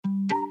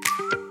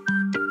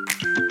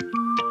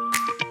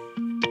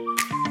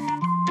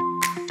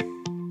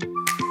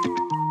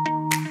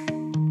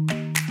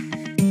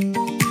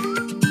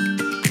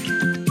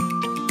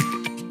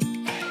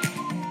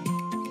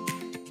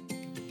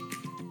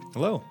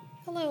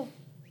Hello.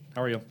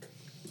 How are you?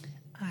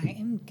 I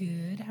am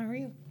good. How are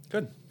you?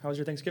 Good. How was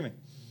your Thanksgiving?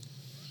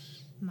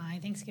 My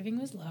Thanksgiving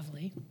was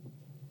lovely.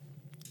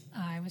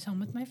 I was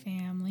home with my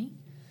family.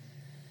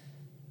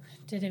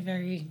 Did a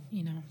very,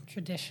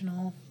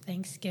 traditional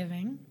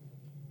Thanksgiving.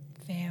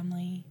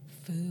 Family,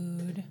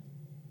 food,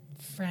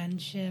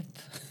 friendship.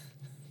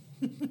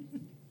 It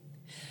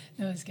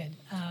was good.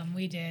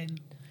 We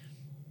did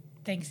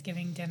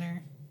Thanksgiving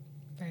dinner,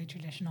 very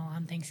traditional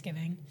on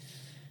Thanksgiving.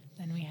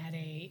 Then we had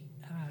a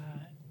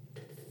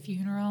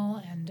funeral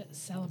and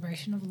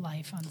celebration of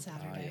life on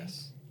Saturday.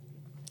 Yes.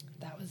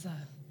 That was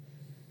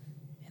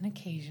an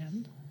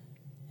occasion,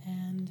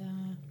 and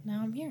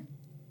now I'm here.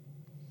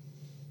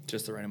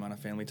 Just the right amount of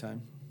family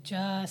time?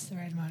 Just the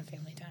right amount of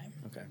family time.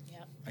 Okay.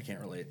 Yep. I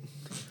can't relate.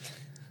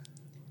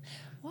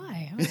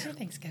 Why? How was your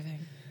Thanksgiving?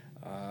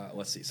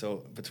 Let's see.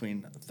 So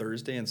between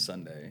Thursday and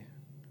Sunday,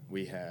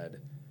 we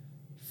had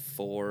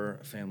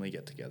 4 family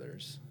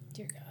get-togethers.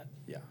 Dear God.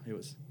 Yeah, it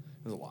was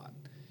a lot.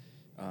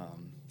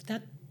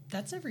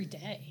 That's every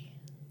day.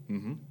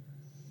 Mm-hmm.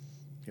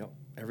 Yep.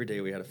 Every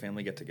day we had a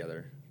family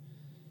get-together.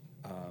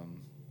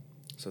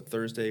 So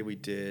Thursday we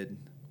did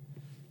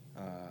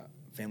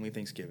family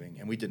Thanksgiving,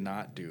 and we did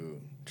not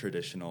do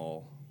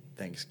traditional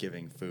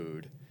Thanksgiving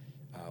food.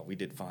 We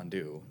did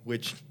fondue,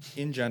 which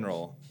in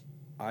general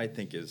I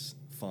think is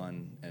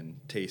fun and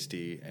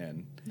tasty.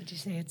 And Would you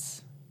say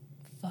it's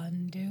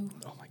fondue?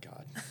 oh my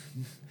God,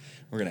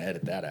 we're gonna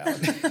edit that out.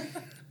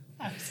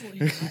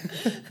 Absolutely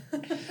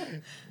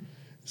not.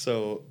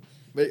 So,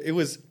 but it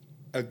was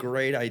a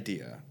great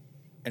idea,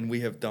 and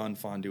we have done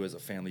fondue as a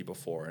family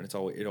before, and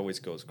it always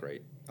goes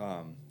great.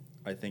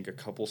 I think a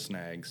couple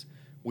snags.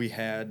 We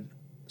had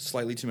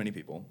slightly too many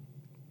people,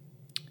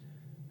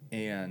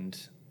 and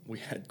we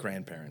had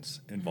grandparents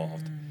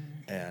involved,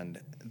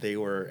 and they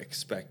were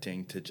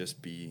expecting to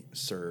just be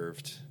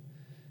served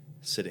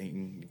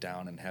sitting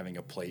down and having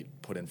a plate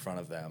put in front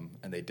of them,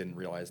 and they didn't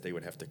realize they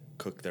would have to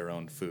cook their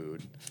own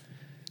food.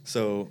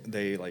 So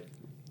they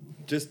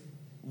just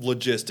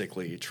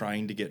logistically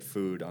trying to get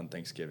food on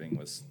Thanksgiving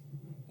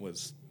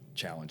was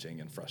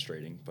challenging and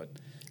frustrating, but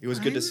it was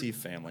good to see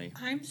family.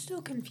 I'm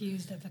still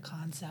confused at the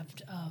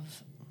concept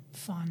of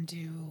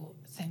fondue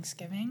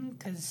Thanksgiving,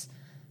 because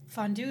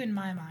fondue in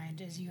my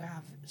mind is you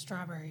have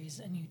strawberries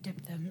and you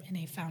dip them in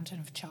a fountain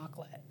of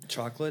chocolate.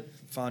 Chocolate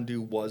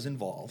fondue was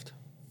involved.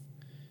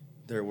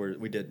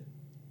 We did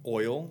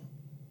oil,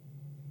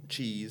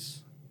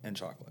 cheese, and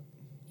chocolate.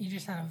 You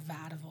just had a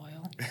vat of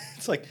oil.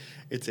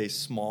 It's a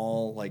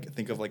small,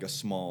 think of a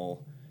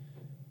small,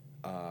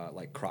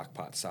 crock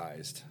pot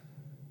sized.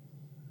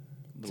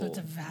 So it's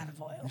a vat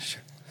of oil.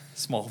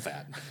 Small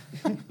vat.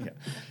 Yeah.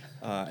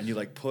 And you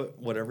put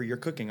whatever you're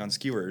cooking on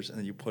skewers, and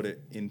then you put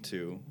it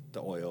into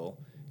the oil,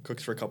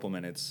 cooks for a couple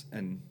minutes,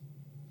 and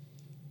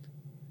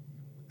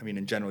I mean,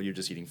 in general, you're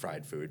just eating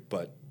fried food,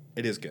 but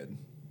it is good.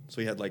 So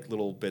we had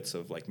little bits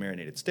of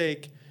marinated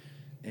steak,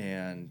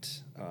 and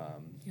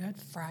you had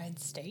fried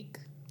steak.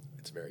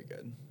 It's very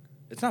good.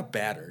 It's not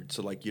battered,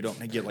 so you don't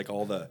get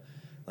all the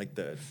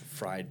the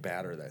fried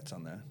batter that's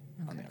on the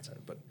outside,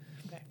 but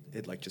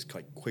it just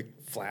quick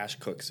flash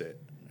cooks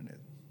it, and it.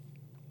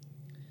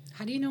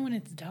 How do you know when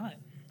it's done?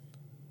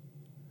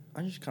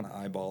 I just kind of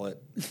eyeball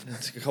it.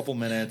 It's a couple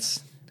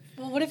minutes.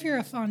 Well, what if you're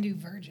a fondue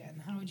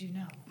virgin? How would you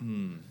know?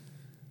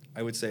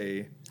 I would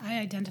say I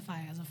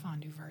identify as a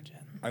fondue virgin.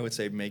 I would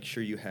say make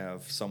sure you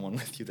have someone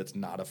with you that's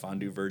not a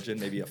fondue virgin,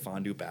 maybe a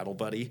fondue battle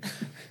buddy.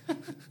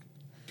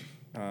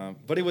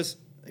 But it was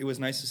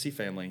nice to see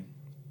family,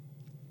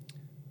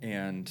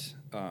 and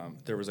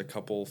there was a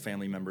couple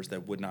family members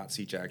that would not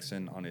see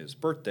Jackson on his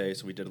birthday,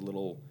 so we did a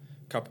little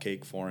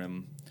cupcake for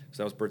him. So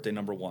that was birthday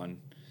number 1.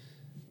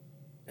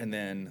 And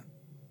then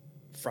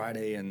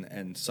Friday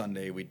and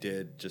Sunday we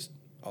did just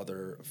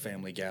other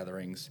family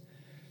gatherings.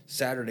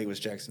 Saturday was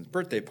Jackson's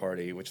birthday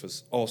party, which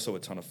was also a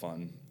ton of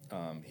fun.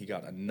 He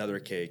got another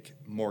cake,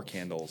 more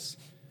candles,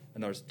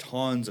 and there was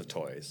tons of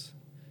toys.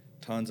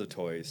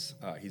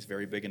 He's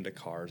very big into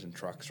cars and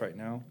trucks right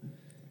now.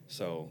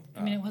 So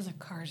it was a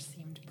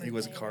Cars-themed birthday. It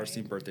was a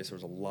Cars-themed birthday, so there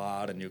was a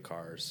lot of new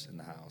cars in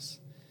the house.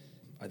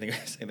 I think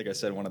I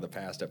said in one of the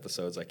past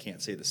episodes, I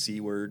can't say the C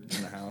word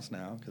in the house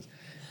now because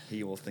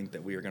he will think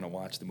that we are going to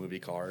watch the movie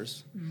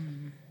Cars.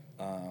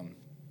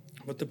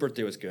 But the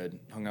birthday was good.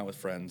 Hung out with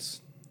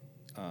friends.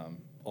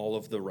 All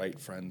of the right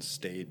friends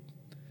stayed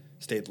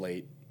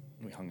late.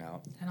 We hung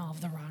out. And all of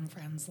the wrong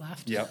friends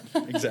left. Yep,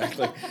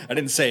 exactly. I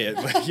didn't say it,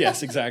 but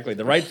yes, exactly.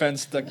 The right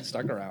friends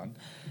stuck around.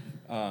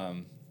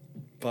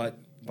 But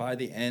by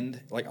the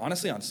end,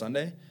 honestly, on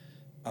Sunday,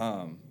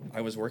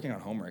 I was working on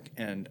homework,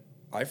 and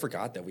I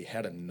forgot that we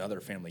had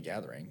another family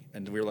gathering.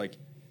 And we were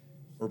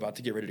we're about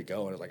to get ready to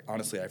go. And I was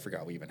honestly, I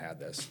forgot we even had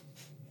this.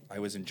 I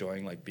was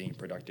enjoying, being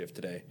productive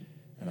today.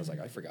 And I was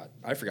I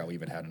forgot we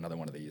even had another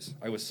one of these.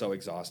 I was so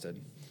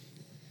exhausted.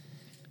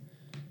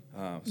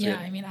 I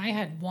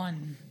had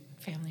one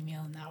family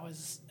meal, and that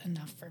was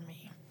enough for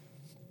me.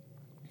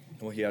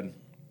 Well, he had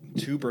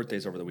 2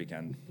 birthdays over the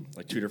weekend,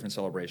 2 different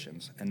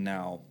celebrations. And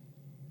now,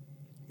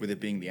 with it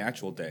being the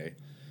actual day,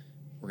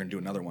 we're going to do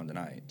another one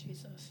tonight.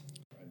 Jesus.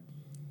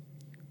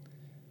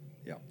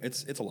 Yeah,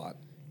 it's a lot.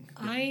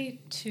 I,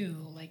 too,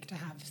 like to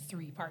have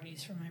 3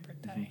 parties for my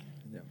birthday.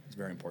 Mm-hmm. Yeah, it's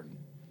very important.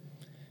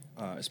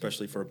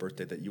 Especially for a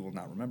birthday that you will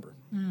not remember.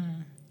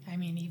 I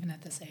mean, even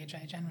at this age,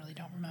 I generally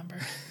don't remember.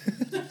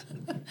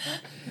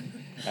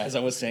 As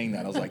I was saying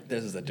that, I was like,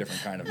 this is a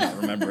different kind of not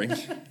remembering.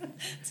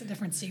 It's a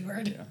different C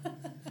word. Yeah.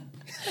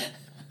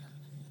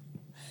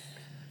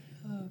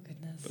 Oh,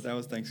 goodness. But that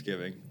was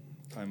Thanksgiving.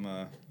 I'm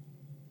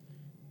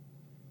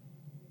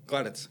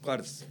glad it's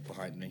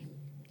behind me.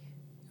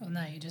 Well,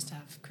 now you just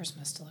have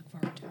Christmas to look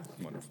forward to.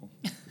 Wonderful.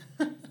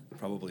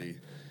 Probably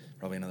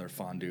another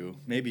fondue.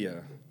 Maybe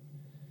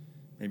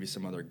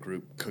some other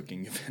group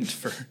cooking event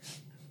for.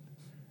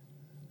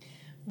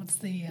 What's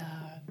the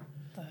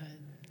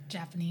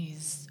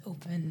Japanese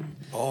open?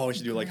 Oh, we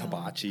should do like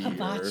hibachi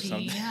or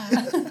something.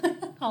 Yeah.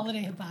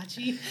 Holiday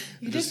hibachi.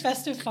 You did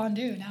festive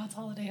fondue. Now it's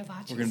holiday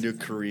hibachi. We're gonna do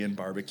Korean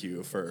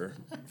barbecue for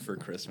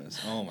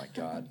Christmas. Oh my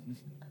God.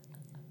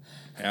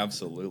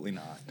 Absolutely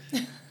not.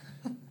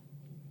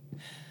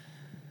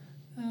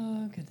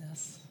 Oh,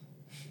 goodness.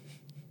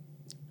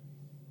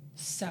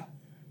 So,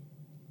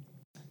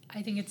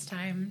 I think it's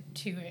time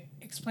to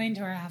explain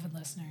to our avid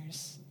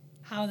listeners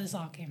how this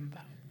all came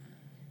about.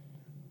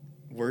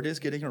 Word is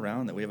getting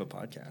around that we have a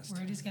podcast.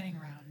 Word is getting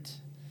around.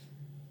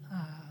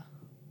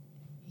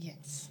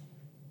 Yes.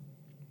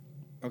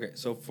 Okay,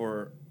 so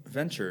for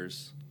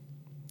Ventures,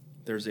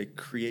 there's a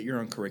create your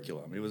own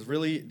curriculum. It was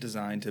really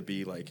designed to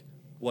be like,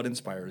 what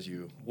inspires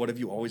you? What have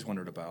you always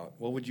wondered about?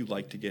 What would you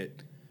like to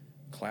get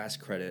class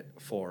credit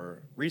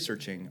for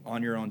researching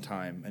on your own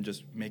time and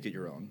just make it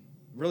your own?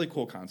 Really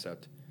cool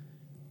concept.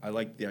 I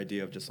like the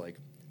idea of just like,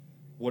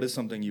 what is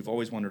something you've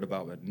always wondered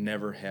about but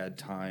never had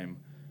time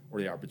or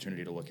the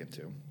opportunity to look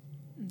into?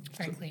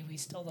 Frankly, we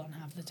still don't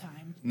have the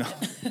time. No.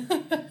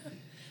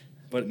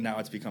 But now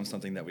it's become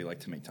something that we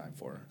like to make time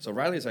for. So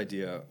Riley's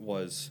idea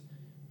was,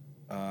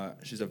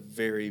 she's a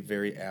very,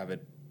 very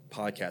avid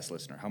podcast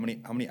listener. How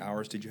many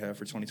hours did you have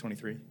for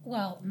 2023?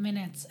 Well,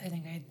 minutes, I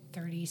think I had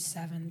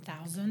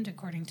 37,000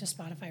 according to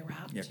Spotify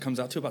Wrapped. Yeah, it comes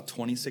out to about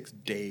 26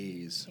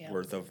 days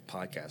worth of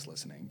podcast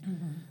listening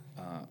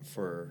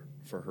for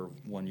her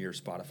 1 year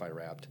Spotify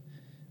Wrapped.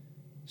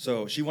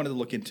 So she wanted to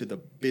look into the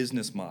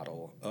business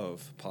model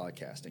of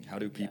podcasting. How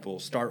do people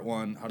start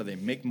one? How do they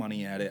make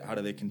money at it? How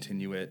do they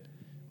continue it?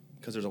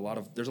 Because there's a lot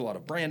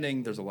of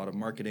branding, there's a lot of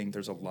marketing,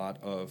 there's a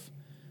lot of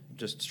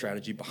just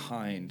strategy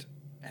behind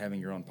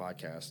having your own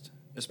podcast,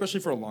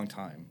 especially for a long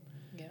time.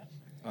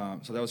 Yeah.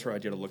 So that was her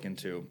idea to look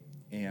into,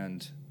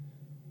 and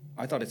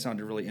I thought it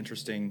sounded really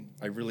interesting.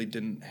 I really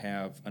didn't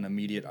have an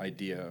immediate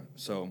idea,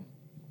 so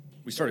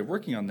we started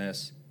working on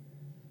this.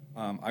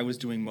 I was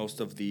doing most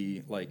of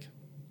the, like,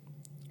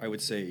 I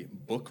would say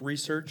book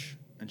research,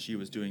 and she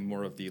was doing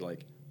more of the,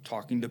 like,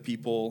 talking to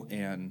people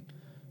and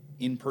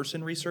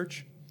in-person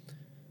research.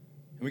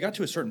 And we got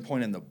to a certain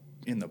point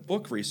in the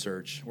book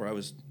research where I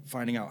was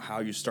finding out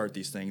how you start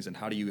these things and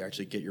how do you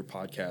actually get your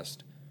podcast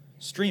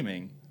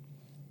streaming,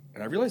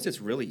 and I realized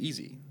it's really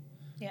easy.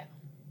 Yeah.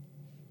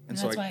 And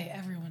that's why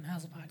everyone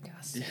has a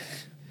podcast. Yeah.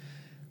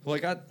 Well,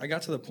 I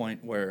got to the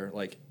point where,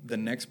 like, the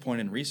next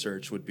point in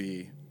research would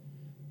be,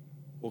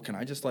 well, can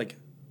I just, like,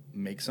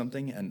 make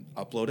something and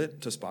upload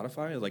it to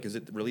Spotify? Like, is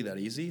it really that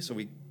easy? So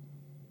we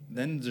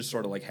then just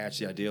sort of, like, hatched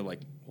the idea,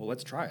 like, well,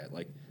 let's try it.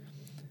 Like,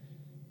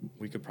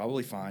 we could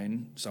probably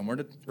find somewhere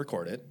to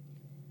record it,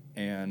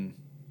 and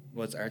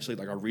let's actually,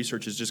 like, our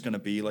research is just going to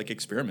be, like,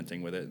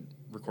 experimenting with it.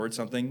 Record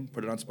something,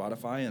 put it on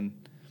Spotify, and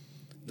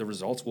the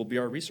results will be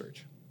our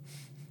research.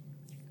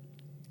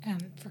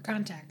 And for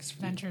context,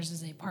 Ventures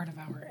is a part of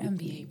our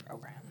MBA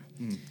program.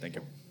 Thank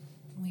you.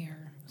 We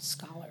are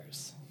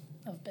scholars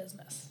of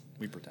business.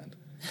 We pretend.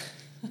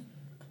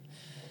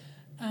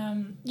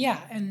 Yeah,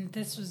 and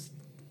this was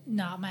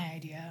not my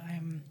idea.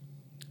 I'm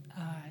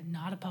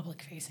not a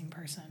public-facing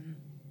person,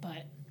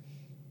 but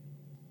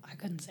I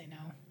couldn't say no.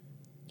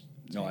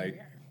 No, I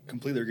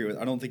completely agree with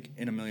it. I don't think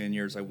in a million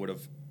years I would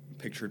have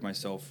pictured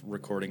myself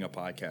recording a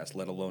podcast,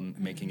 let alone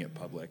making it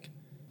public.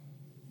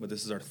 But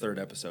this is our 3rd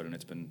episode, and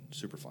it's been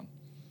super fun.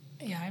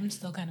 Yeah, I'm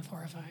still kind of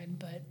horrified,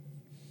 but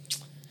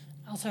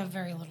I also have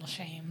very little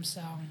shame,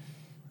 so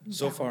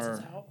so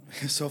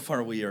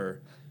far we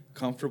are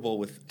comfortable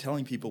with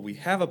telling people we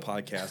have a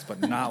podcast, but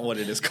not what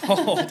it is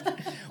called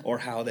or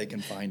how they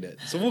can find it.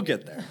 So we'll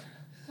get there.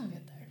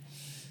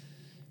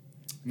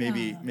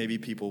 Maybe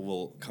people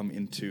will come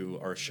into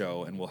our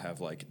show and we'll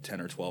have like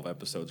 10 or 12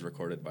 episodes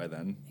recorded by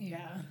then.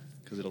 Yeah.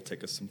 Because it'll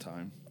take us some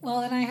time.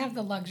 Well, and I have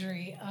the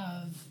luxury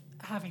of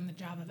having the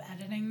job of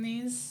editing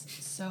these,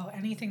 so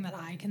anything that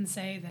I can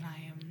say that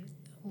I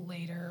am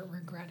later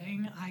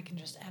regretting, I can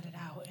just edit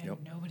out and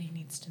nobody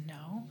needs to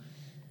know.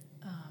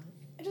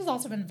 It has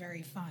also been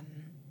very fun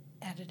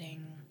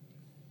editing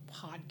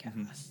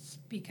podcasts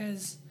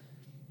because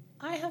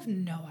I have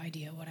no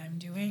idea what I'm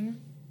doing.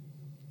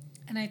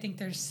 And I think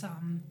there's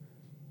some,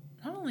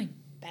 not only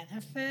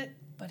benefit,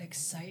 but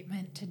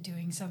excitement to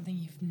doing something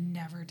you've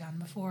never done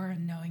before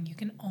and knowing you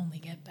can only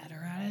get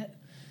better at it.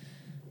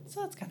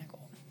 So that's kind of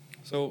cool.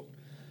 So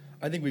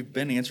I think we've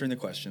been answering the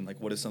question, like,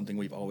 what is something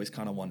we've always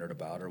kind of wondered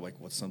about, or like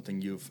what's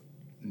something you've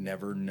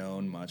never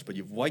known much, but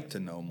you've liked to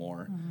know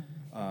more.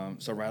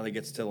 So Riley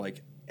gets to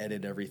like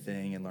edit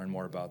everything and learn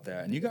more about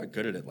that. And you got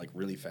good at it like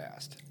really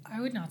fast. I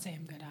would not say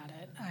I'm good at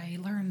it. I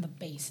learned the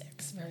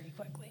basics very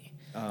quickly.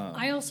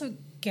 I also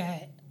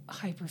get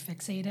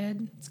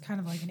hyperfixated. It's kind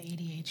of like an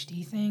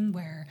ADHD thing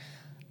where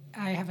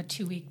I have a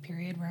 2-week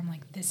period where I'm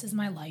like, this is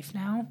my life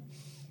now.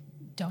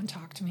 Don't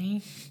talk to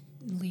me.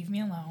 Leave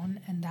me alone.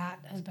 And that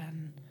has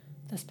been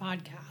this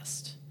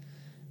podcast.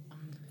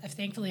 I've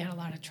thankfully had a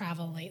lot of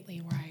travel lately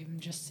where I'm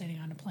just sitting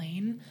on a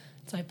plane.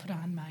 So I put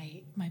on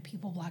my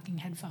people blocking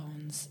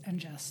headphones and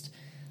just,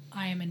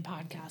 I am in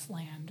podcast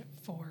land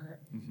for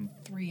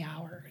 3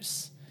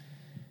 hours.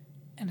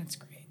 And it's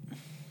great.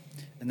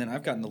 And then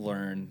I've gotten to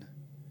learn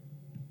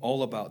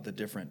all about the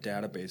different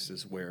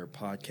databases where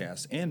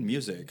podcasts and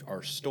music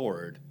are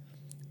stored,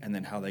 and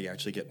then how they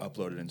actually get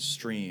uploaded and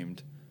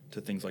streamed to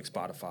things like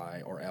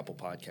Spotify or Apple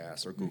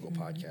Podcasts or Google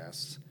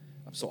Podcasts.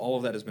 So all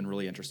of that has been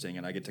really interesting,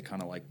 and I get to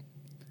kind of like,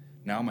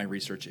 now my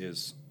research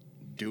is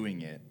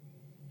doing it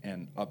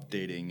and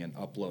updating and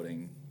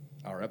uploading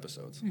our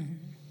episodes.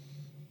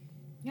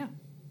 Yeah,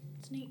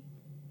 it's neat.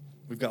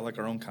 We've got like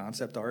our own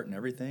concept art and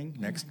everything.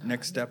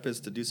 Next step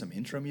is to do some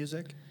intro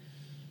music.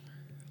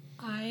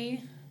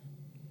 I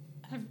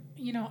have,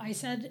 I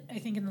said, I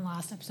think in the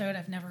last episode,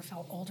 I've never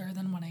felt older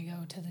than when I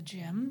go to the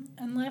gym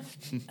and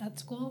lift at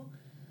school.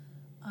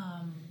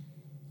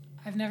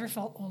 I've never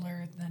felt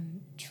older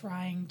than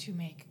trying to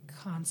make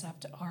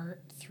concept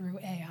art through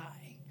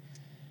AI.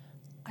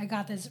 I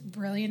got this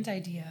brilliant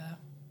idea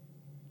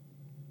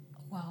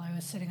while I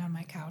was sitting on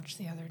my couch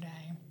the other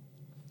day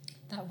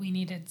that we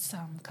needed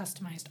some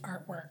customized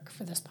artwork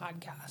for this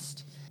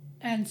podcast.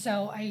 And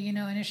so I,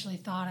 initially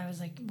thought, I was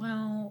like,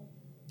 well,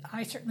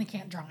 I certainly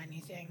can't draw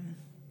anything.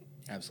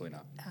 Absolutely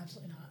not.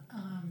 Absolutely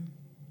not.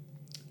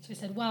 So I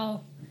said,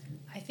 well,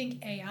 I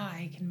think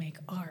AI can make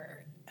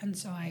art. And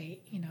so I,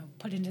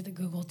 put into the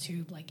Google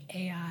tube, like,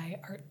 AI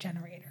art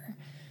generator.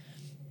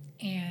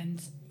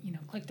 And,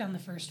 clicked on the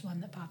first one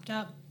that popped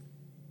up.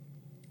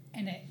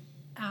 And it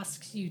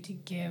asks you to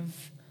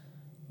give,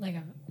 like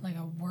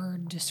a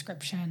word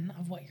description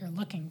of what you're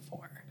looking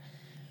for.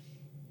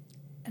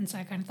 And so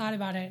I kind of thought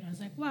about it, and I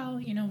was like,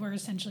 well, we're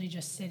essentially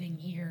just sitting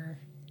here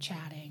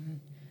chatting.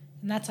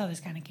 And that's how this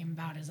kind of came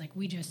about, is like,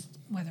 we just,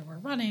 whether we're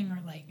running or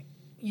like,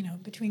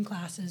 between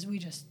classes, we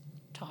just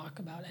talk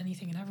about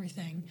anything and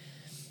everything.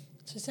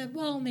 So I said,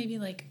 well, maybe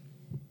like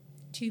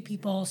 2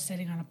 people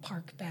sitting on a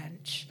park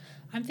bench.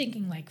 I'm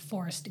thinking like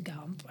Forrest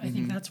Gump. I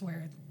think that's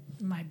where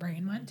my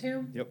brain went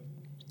to. Yep.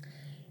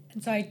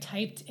 And so I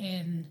typed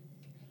in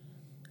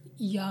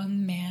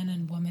young man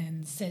and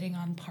woman sitting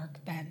on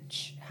park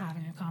bench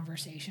having a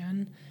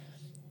conversation.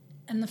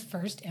 And the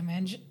first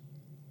image,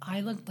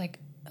 I looked like,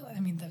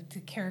 the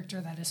character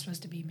that is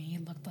supposed to be me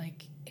looked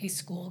like a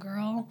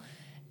schoolgirl.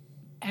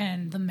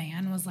 And the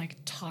man was like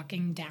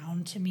talking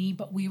down to me,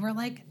 but we were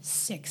like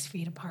 6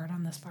 feet apart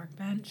on this park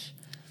bench.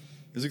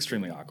 It was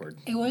extremely awkward.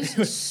 It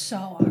was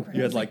so awkward.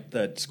 You had like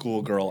the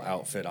schoolgirl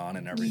outfit on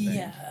and everything.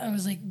 Yeah, I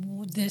was like,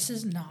 this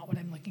is not what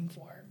I'm looking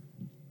for.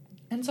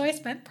 And so I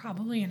spent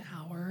probably an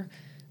hour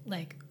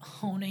like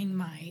honing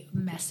my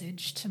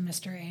message to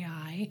Mr.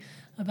 AI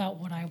about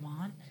what I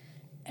want.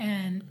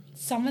 And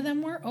some of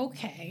them were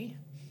okay.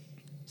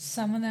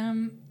 Some of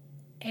them,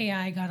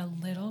 AI got a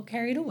little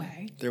carried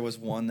away. There was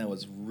one that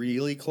was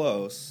really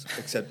close,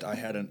 except I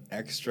had an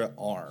extra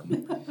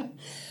arm.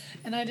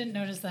 And I didn't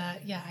notice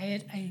that. Yeah,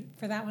 I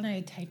for that one I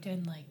had typed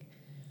in like,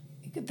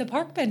 the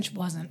park bench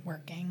wasn't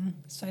working.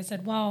 So I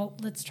said, well,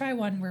 let's try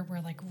one where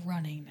we're like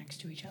running next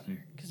to each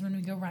other. Because when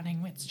we go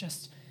running, it's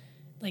just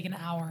like an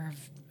hour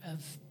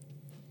of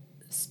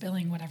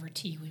spilling whatever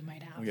tea we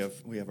might have.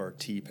 We have our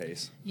tea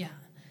pace. Yeah.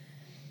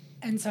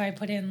 And so I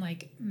put in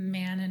like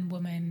man and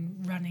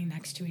woman running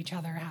next to each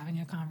other having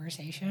a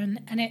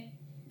conversation. And it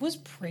was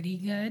pretty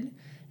good.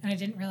 And I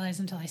didn't realize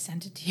until I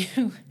sent it to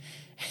you.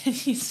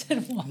 And you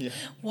said, well,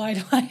 why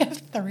do I have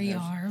 3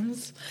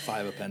 arms?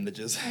 5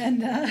 appendages.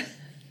 And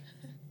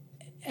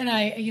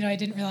I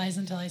didn't realize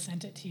until I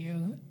sent it to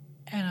you.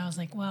 And I was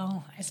like,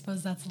 well, I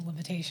suppose that's the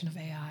limitation of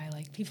AI.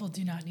 Like, people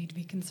do not need to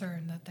be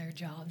concerned that their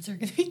jobs are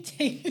going to be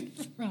taken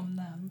from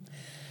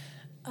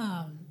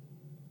them.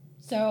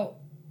 So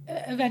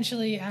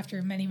eventually,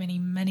 after many, many,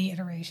 many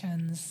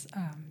iterations,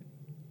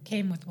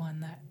 came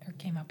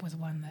up with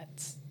one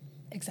that's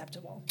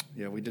acceptable.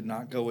 Yeah, we did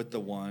not go with the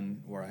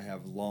one where I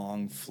have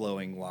long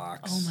flowing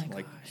locks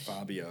like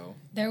Fabio.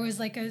 There was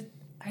like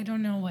I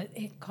don't know what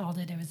it called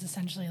it. It was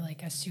essentially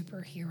like a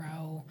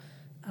superhero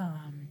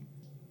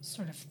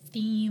sort of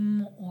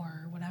theme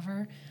or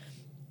whatever.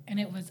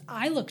 And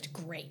I looked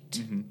great.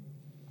 Mm-hmm.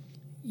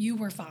 You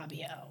were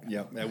Fabio.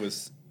 Yeah, it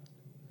was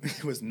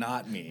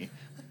not me.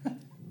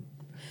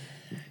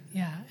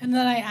 Yeah, and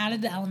then I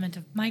added the element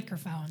of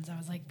microphones. I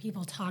was like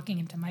people talking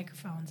into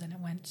microphones, and it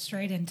went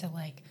straight into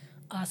like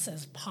us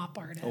as pop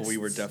artists. Oh, we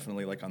were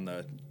definitely like on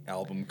the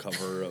album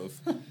cover of.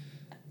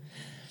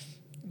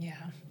 Yeah,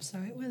 so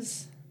it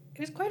was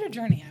quite a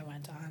journey I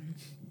went on.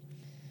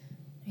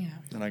 Yeah.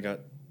 And I got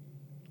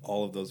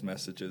all of those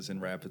messages in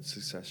rapid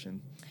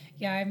succession.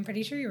 Yeah, I'm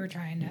pretty sure you were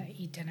trying to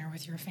eat dinner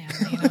with your family.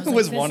 And I was It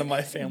was one of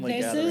my family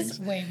gatherings. This is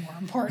way more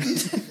important.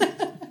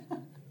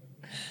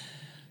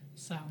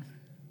 So,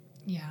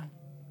 yeah.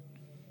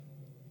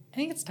 I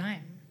think it's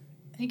time.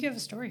 I think you have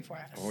a story for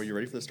us. Oh, are you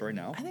ready for the story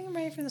now? I think I'm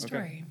ready for the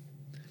story.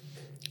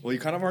 Well, you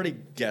kind of already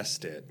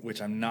guessed it,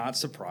 which I'm not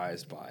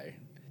surprised by,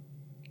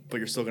 but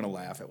you're still going to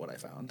laugh at what I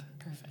found.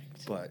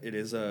 Perfect. But it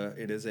is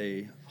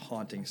a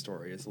haunting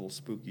story. It's a little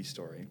spooky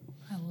story.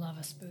 I love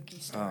a spooky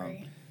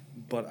story.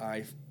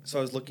 So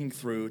I was looking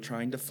through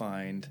trying to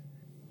find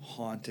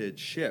haunted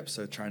ships,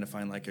 so trying to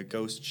find like a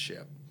ghost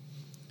ship.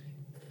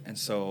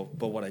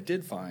 But what I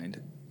did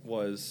find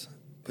was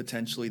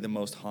potentially the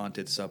most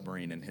haunted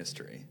submarine in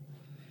history.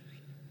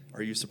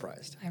 Are you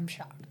surprised? I'm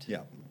shocked.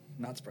 Yeah,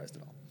 not surprised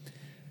at all.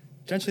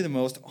 Potentially the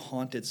most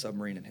haunted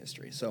submarine in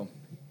history. So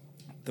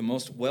the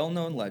most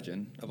well-known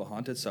legend of a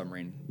haunted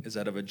submarine is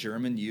that of a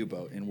German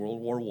U-boat in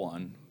World War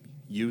I,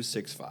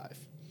 U-65.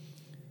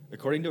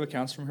 According to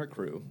accounts from her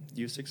crew,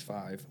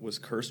 U-65 was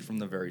cursed from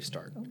the very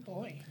start. Oh,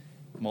 boy.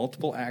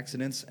 Multiple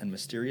accidents and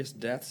mysterious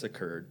deaths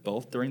occurred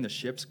both during the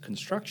ship's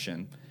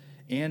construction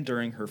and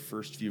during her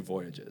first few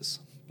voyages.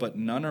 But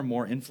none are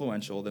more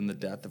influential than the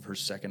death of her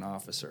second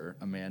officer,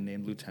 a man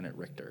named Lieutenant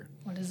Richter.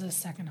 What is a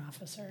second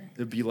officer? It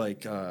would be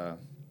like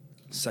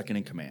second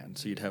in command.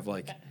 So you'd have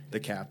like the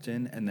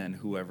captain and then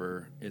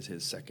whoever is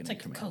his second in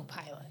command. It's like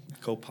a co-pilot.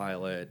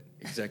 Co-pilot,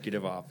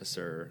 executive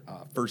officer,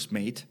 first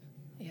mate.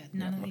 Yeah,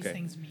 none of these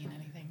things mean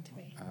anything to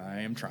me. I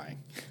am trying.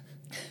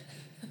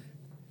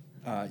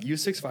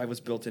 U-65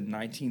 was built in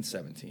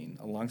 1917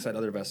 alongside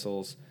other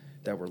vessels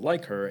that were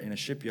like her in a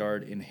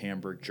shipyard in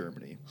Hamburg,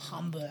 Germany.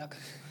 Hamburg.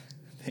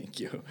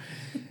 Thank you.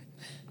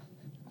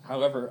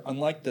 However,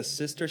 unlike the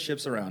sister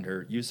ships around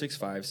her,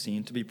 U-65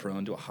 seemed to be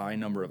prone to a high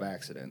number of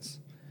accidents.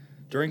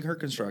 During her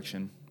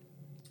construction,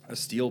 a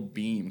steel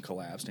beam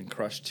collapsed and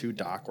crushed 2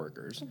 dock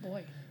workers. Oh,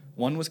 boy.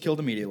 One was killed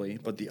immediately,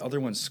 but the other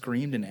one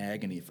screamed in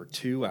agony for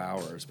 2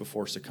 hours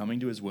before succumbing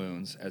to his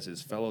wounds as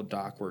his fellow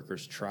dock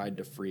workers tried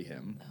to free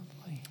him.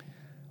 Oh, boy.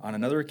 On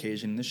another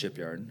occasion in the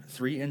shipyard,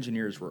 3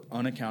 engineers were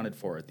unaccounted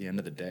for at the end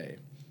of the day.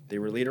 They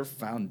were later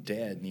found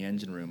dead in the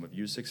engine room of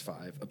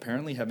U-65,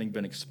 apparently having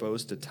been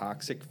exposed to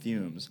toxic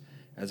fumes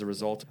as a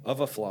result of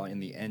a flaw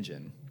in the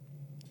engine,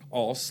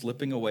 all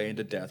slipping away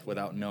into death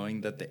without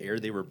knowing that the air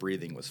they were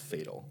breathing was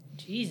fatal.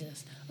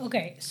 Jesus.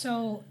 Okay,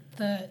 so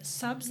the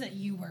subs that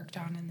you worked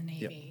on in the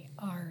Navy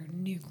are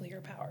nuclear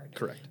powered.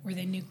 Correct. Were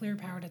they nuclear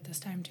powered at this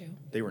time too?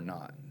 They were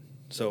not.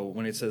 So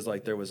when it says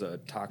like there was a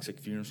toxic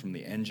fumes from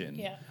the engine,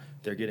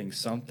 they're getting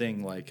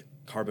something like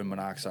carbon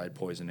monoxide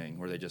poisoning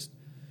where they just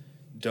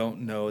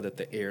don't know that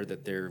the air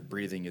that they're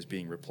breathing is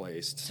being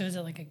replaced. So is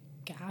it like a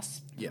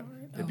gas powered?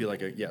 Yeah. It'd be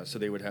like so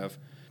they would have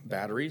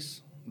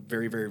batteries,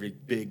 very, very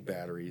big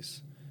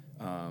batteries,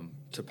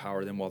 to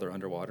power them while they're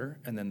underwater,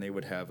 and then they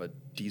would have a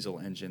diesel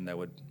engine that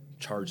would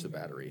charge the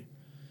battery.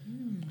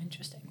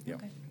 Interesting. Yeah.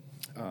 Okay.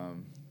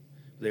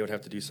 They would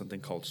have to do something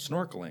called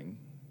snorkeling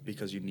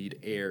because you need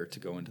air to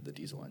go into the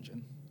diesel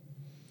engine.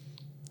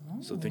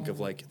 Oh. So think of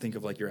like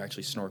you're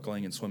actually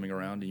snorkeling and swimming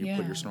around, and you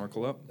put your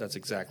snorkel up. That's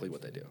exactly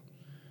what they do.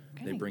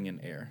 They bring in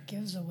air.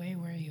 Gives away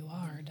where you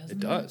are, doesn't it? It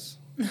does.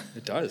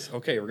 It does.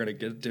 Okay, we're going to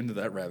get into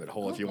that rabbit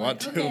hole if you want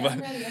to. Okay, but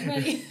I'm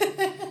ready.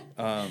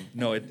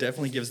 no, it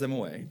definitely gives them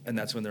away, and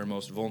that's when they're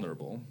most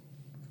vulnerable.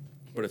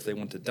 But if they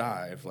want to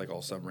dive, like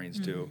all submarines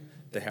do,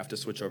 they have to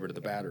switch over to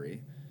the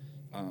battery.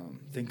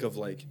 Think of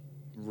like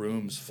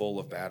rooms full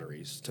of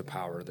batteries to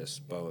power this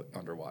boat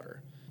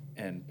underwater.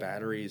 And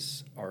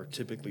batteries are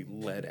typically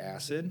lead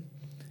acid.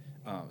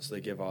 So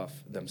they give off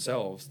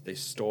themselves, they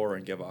store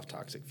and give off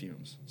toxic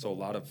fumes. So a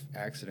lot of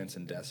accidents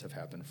and deaths have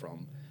happened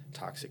from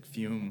toxic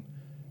fume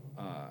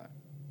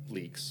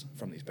leaks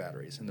from these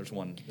batteries. And there's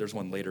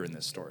one later in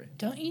this story.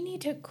 Don't you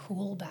need to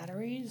cool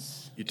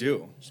batteries? You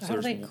do. So how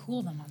do they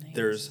cool them on these?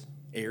 There's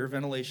air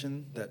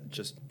ventilation that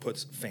just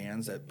puts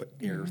fans that put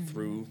air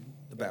through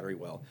the battery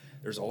well.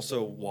 There's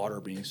also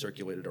water being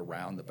circulated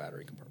around the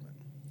battery compartment.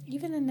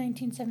 Even in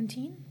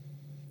 1917?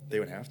 They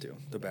would have to.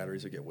 The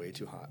batteries would get way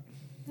too hot.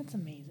 That's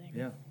amazing.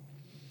 Yeah.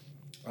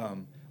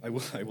 I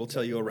will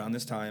tell you, around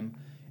this time,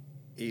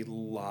 a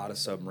lot of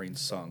submarines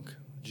sunk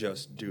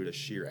just due to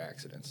sheer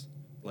accidents.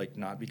 Like,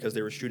 not because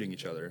they were shooting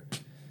each other,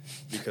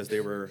 because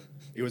it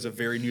was a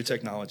very new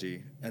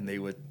technology, and they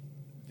would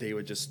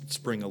just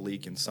spring a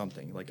leak in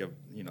something. Like,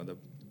 the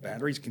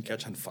batteries can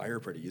catch on fire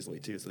pretty easily,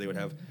 too. So they would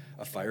have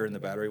a fire in the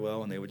battery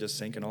well, and they would just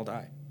sink and all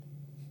die.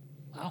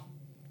 Wow.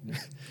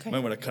 Might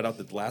want to cut out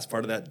the last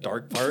part of that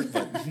dark part,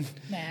 but...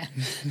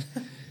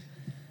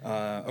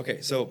 Nah.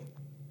 Okay, so...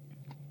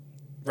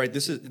 Right,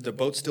 this is the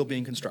boat's still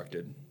being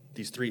constructed.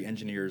 These 3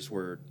 engineers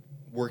were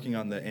working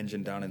on the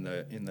engine down in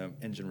the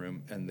engine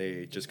room, and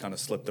they just kind of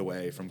slipped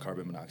away from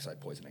carbon monoxide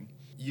poisoning.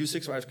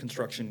 U-65's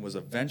construction was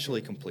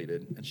eventually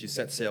completed, and she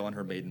set sail on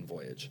her maiden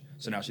voyage.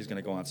 So now she's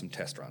going to go on some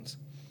test runs.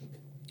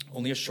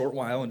 Only a short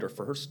while into her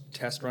first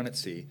test run at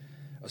sea,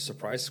 a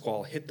surprise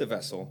squall hit the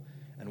vessel,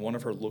 and one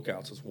of her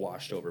lookouts was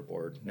washed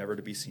overboard, never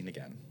to be seen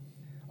again.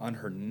 On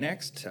her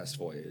next test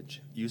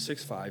voyage,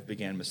 U-65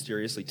 began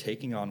mysteriously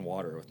taking on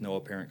water with no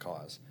apparent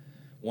cause.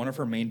 One of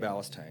her main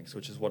ballast tanks,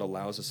 which is what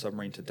allows a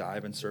submarine to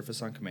dive and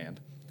surface on command,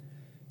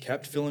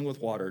 kept filling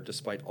with water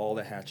despite all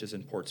the hatches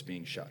and ports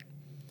being shut.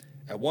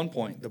 At one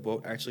point, the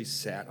boat actually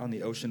sat on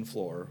the ocean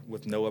floor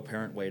with no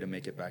apparent way to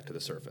make it back to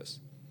the surface.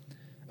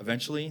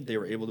 Eventually, they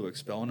were able to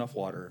expel enough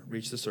water,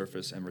 reach the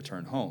surface, and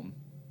return home.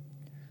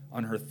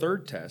 On her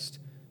third test,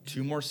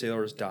 2 more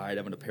sailors died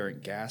of an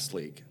apparent gas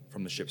leak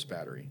from the ship's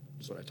battery,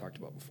 which is what I talked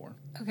about before.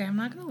 Okay, I'm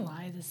not going to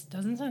lie. This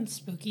doesn't sound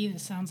spooky.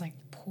 This sounds like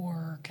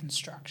poor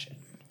construction.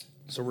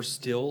 So we're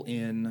still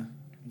in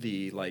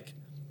the,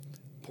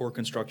 poor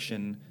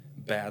construction,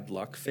 bad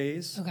luck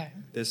phase. Okay.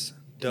 This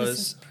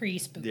is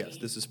pre-spooky. Yes,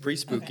 this is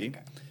pre-spooky.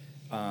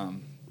 Okay.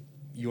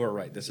 You are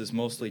right. This is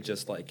mostly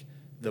just,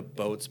 the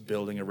boat's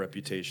building a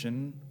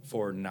reputation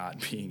for not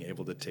being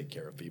able to take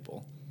care of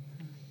people.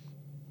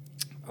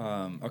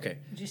 Okay.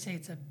 Would you say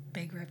it's a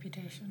big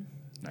reputation?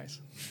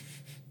 Nice.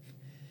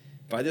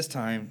 By this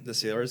time, the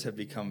sailors have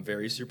become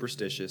very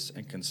superstitious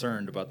and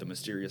concerned about the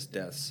mysterious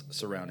deaths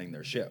surrounding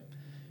their ship.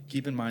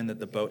 Keep in mind that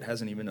the boat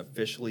hasn't even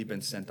officially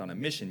been sent on a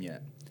mission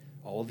yet.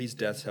 All of these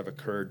deaths have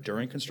occurred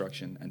during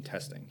construction and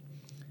testing.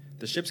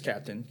 The ship's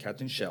captain,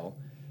 Captain Shell,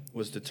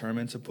 was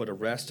determined to put a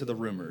rest to the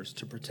rumors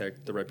to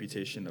protect the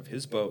reputation of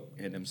his boat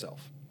and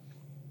himself.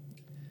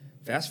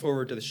 Fast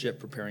forward to the ship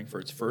preparing for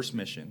its first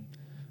mission.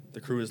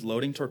 The crew is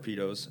loading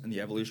torpedoes, and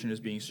the evolution is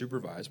being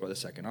supervised by the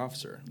second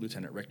officer,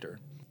 Lieutenant Richter.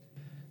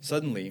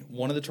 Suddenly,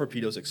 one of the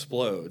torpedoes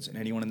explodes, and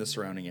anyone in the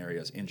surrounding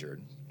area is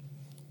injured.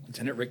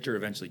 Lieutenant Richter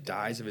eventually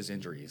dies of his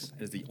injuries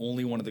and is the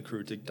only one of the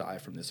crew to die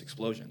from this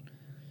explosion.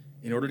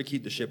 In order to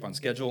keep the ship on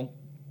schedule,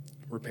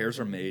 repairs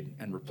are made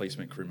and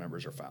replacement crew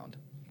members are found.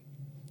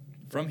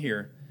 From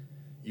here,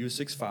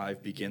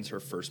 U-65 begins her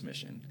first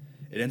mission.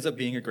 It ends up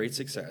being a great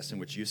success in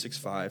which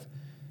U-65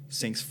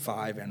 sinks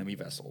 5 enemy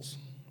vessels.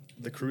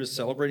 The crew is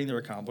celebrating their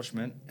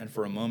accomplishment, and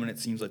for a moment it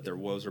seems like their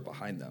woes are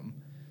behind them.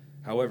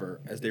 However,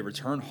 as they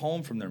return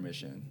home from their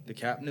mission, the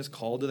captain is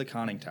called to the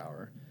conning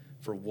tower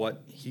for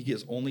what he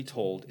is only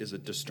told is a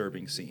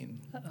disturbing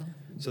scene. Uh-oh.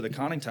 So the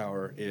conning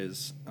tower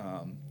is,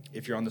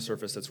 if you're on the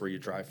surface, that's where you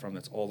drive from.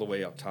 That's all the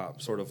way up top,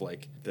 sort of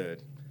like the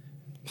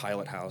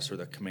pilot house or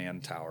the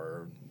command tower,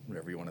 or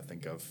whatever you want to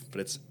think of.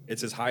 But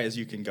it's as high as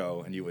you can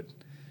go, and you would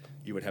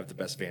have the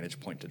best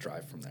vantage point to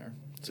drive from there.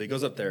 So he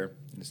goes up there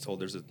and is told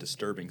there's a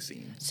disturbing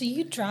scene. So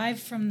you drive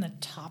from the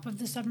top of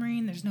the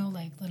submarine? There's no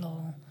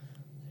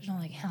there's no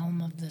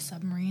helm of the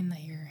submarine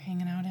that you're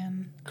hanging out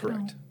in?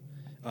 Correct.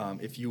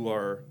 If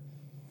you're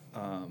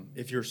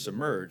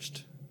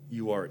submerged,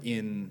 you are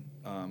in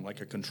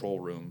a control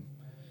room,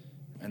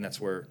 and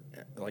that's where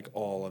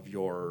all of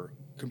your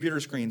computer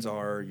screens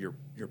are.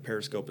 Your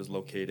periscope is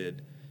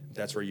located.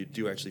 That's where you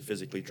do actually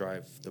physically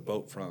drive the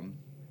boat from.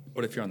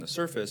 But if you're on the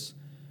surface,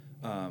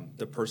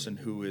 the person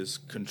who is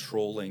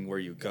controlling where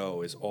you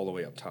go is all the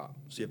way up top.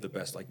 So you have the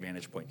best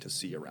vantage point to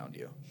see around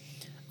you.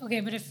 Okay,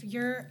 but if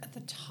you're at the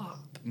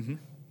top, Mm-hmm.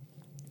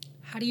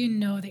 how do you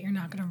know that you're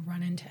not going to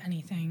run into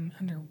anything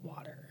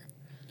underwater?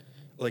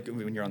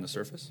 When you're on the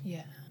surface?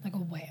 Yeah, like a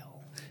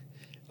whale.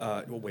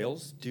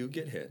 Whales do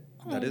get hit.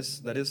 Oh. That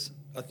is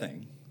a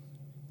thing.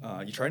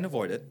 You try and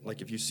avoid it.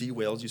 If you see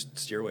whales, you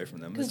steer away from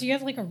them. Because do you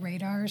have a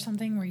radar or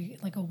something where you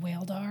a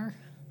whale dar?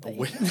 A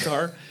whale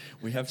dar.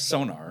 We have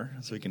sonar,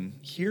 so we can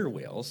hear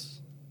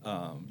whales.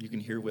 You can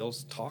hear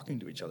whales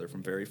talking to each other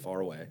from very far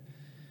away.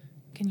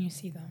 Can you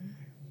see them?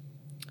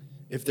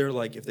 If they're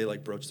if they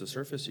broach the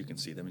surface, you can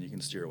see them and you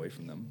can steer away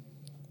from them.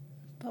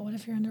 But what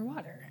if you're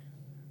underwater?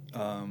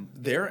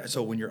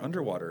 So when you're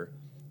underwater,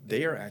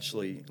 they are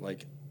actually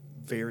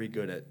very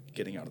good at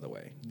getting out of the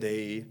way.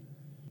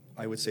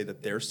 I would say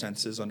that their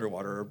senses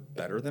underwater are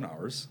better than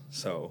ours.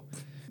 So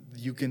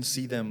you can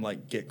see them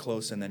get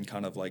close and then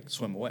kind of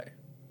swim away.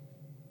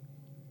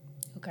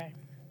 Okay.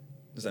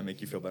 Does that make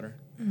you feel better?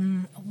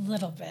 A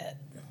little bit.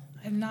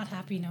 I'm not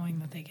happy knowing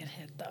that they get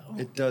hit, though.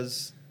 It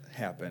does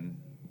happen.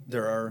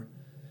 There are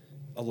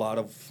a lot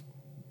of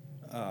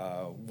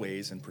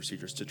ways and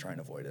procedures to try and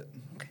avoid it.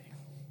 Okay.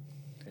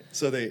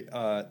 So the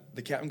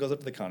captain goes up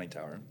to the conning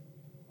tower.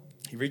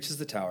 He reaches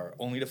the tower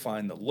only to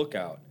find the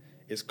lookout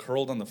is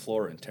curled on the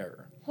floor in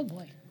terror. Oh,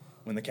 boy.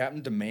 When the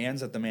captain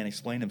demands that the man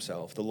explain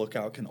himself, the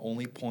lookout can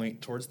only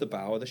point towards the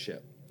bow of the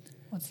ship.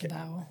 What's the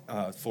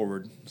bow?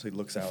 Forward, so he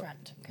looks out.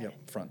 Front. Okay.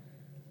 Yep, front.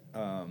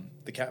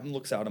 The captain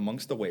looks out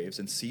amongst the waves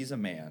and sees a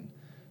man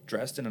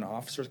dressed in an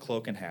officer's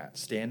cloak and hat,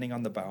 standing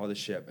on the bow of the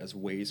ship as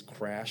waves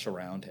crash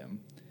around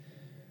him.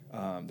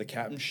 The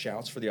captain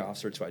shouts for the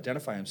officer to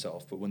identify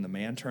himself, but when the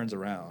man turns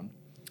around,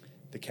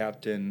 the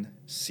captain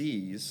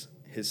sees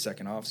his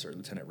second officer,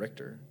 Lieutenant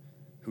Richter,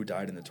 who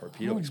died in the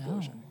torpedo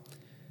explosion. No.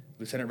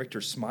 Lieutenant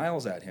Richter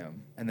smiles at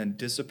him and then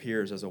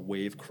disappears as a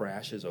wave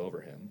crashes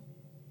over him.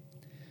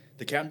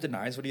 The captain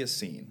denies what he has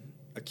seen,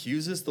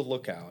 accuses the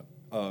lookout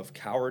of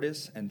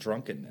cowardice and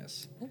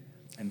drunkenness,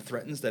 and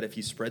threatens that if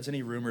he spreads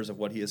any rumors of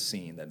what he has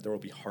seen, that there will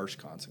be harsh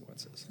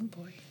consequences. Oh,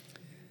 boy.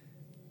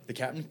 The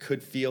captain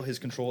could feel his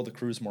control of the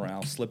crew's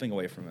morale slipping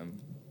away from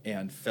him,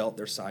 and felt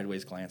their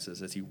sideways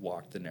glances as he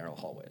walked the narrow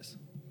hallways.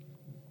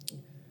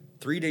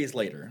 3 days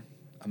later,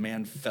 a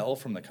man fell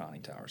from the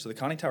conning tower. So the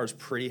conning tower is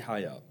pretty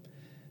high up,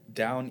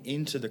 down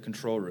into the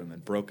control room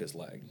and broke his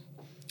leg.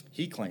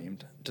 He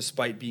claimed,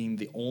 despite being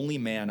the only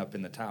man up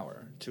in the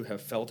tower, to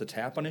have felt a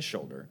tap on his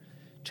shoulder,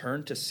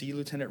 turned to see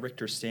Lieutenant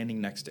Richter standing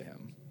next to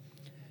him.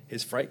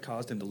 His fright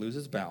caused him to lose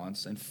his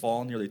balance and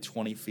fall nearly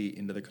 20 feet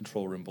into the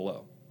control room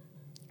below.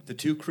 The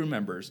 2 crew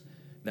members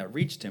that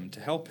reached him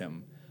to help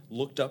him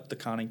looked up the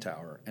conning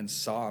tower and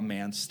saw a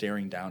man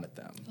staring down at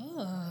them.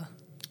 Ugh.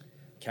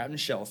 Captain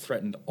Shell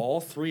threatened all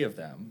 3 of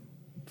them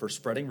for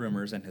spreading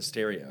rumors and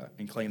hysteria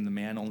and claimed the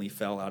man only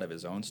fell out of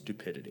his own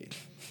stupidity.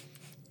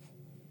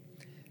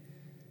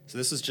 So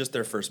this is just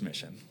their first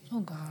mission. Oh,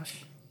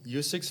 gosh.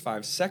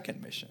 U-65's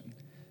second mission,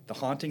 the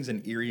hauntings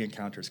and eerie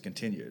encounters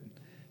continued.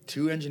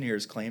 2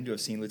 engineers claimed to have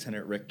seen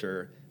Lieutenant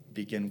Richter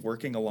begin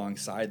working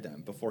alongside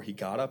them before he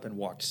got up and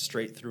walked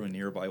straight through a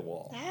nearby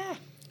wall. Ah.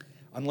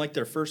 Unlike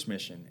their first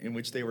mission, in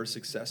which they were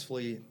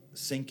successfully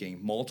sinking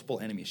multiple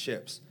enemy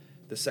ships,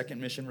 the second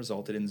mission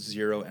resulted in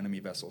 0 enemy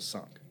vessels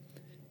sunk.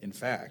 In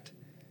fact,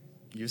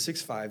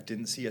 U-65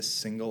 didn't see a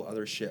single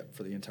other ship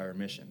for the entire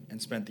mission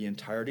and spent the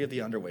entirety of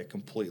the underway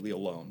completely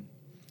alone.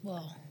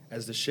 Whoa.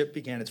 As the ship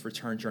began its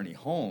return journey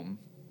home,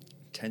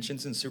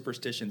 tensions and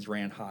superstitions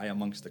ran high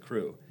amongst the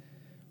crew.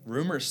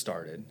 Rumors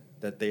started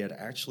that they had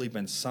actually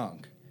been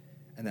sunk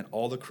and that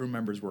all the crew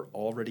members were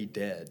already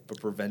dead but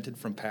prevented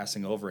from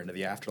passing over into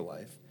the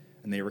afterlife,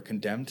 and they were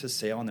condemned to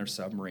sail on their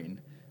submarine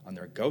on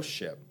their ghost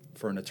ship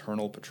for an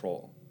eternal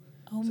patrol.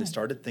 So they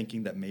started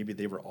thinking that maybe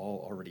they were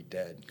all already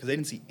dead because they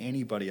didn't see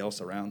anybody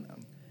else around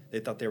them. They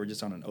thought they were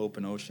just on an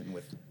open ocean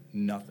with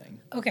nothing.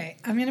 Okay,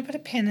 I'm going to put a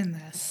pin in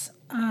this.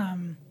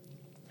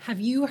 Have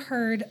you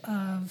heard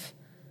of,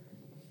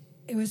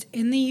 it was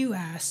in the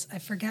U.S., I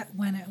forget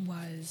when it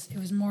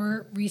was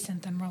more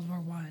recent than World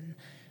War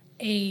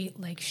I,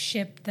 a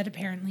ship that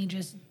apparently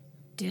just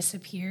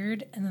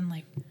disappeared, and then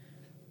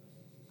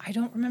I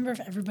don't remember if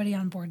everybody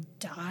on board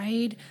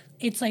died.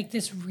 It's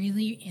this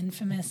really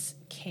infamous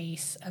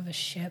case of a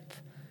ship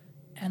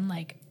and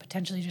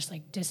potentially just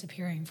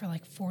disappearing for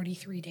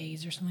 43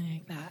 days or something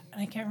like that.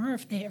 And I can't remember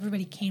if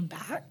everybody came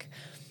back.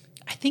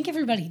 I think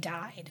everybody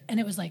died, and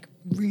it was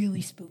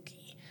really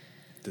spooky.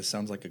 This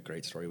sounds like a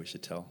great story we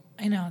should tell.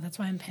 I know, that's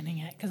why I'm pinning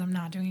it, because I'm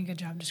not doing a good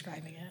job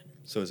describing it.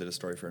 So is it a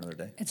story for another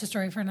day? It's a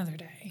story for another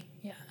day,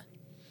 yeah.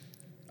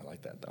 I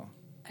like that, though.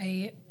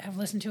 I have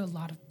listened to a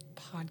lot of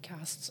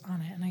podcasts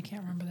on it, and I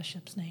can't remember the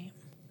ship's name.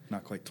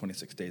 Not quite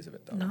 26 days of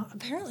it, though. No,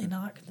 apparently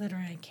not,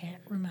 considering I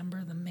can't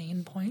remember the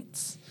main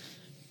points.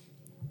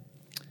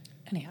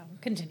 Anyhow,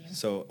 continue.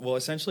 So, well,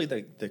 essentially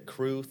the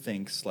crew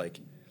thinks,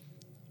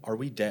 are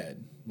we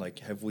dead?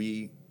 Have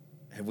we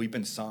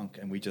been sunk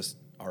and we just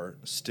are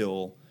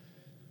still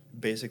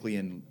basically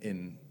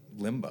in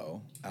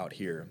limbo out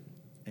here,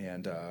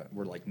 and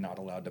we're not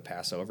allowed to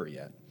pass over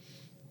yet.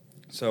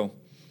 So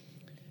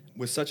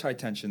with such high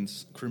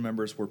tensions, crew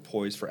members were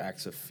poised for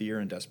acts of fear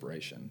and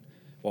desperation.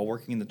 While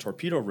working in the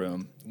torpedo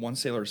room, one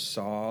sailor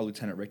saw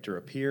Lieutenant Richter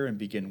appear and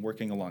begin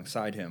working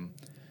alongside him.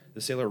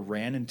 The sailor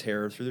ran in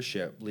terror through the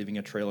ship, leaving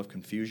a trail of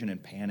confusion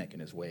and panic in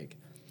his wake.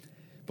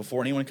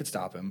 Before anyone could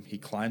stop him, he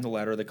climbed the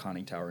ladder of the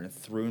conning tower and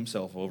threw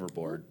himself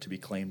overboard to be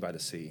claimed by the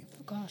sea.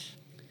 Oh, gosh.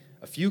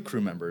 A few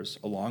crew members,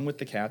 along with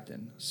the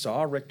captain,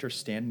 saw Richter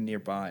standing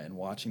nearby and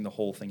watching the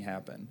whole thing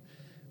happen,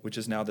 which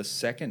is now the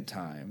second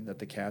time that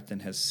the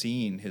captain has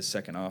seen his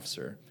second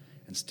officer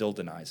and still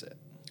denies it.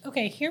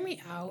 Okay, hear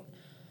me out.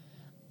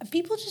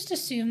 People just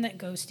assume that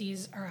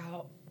ghosties are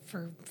out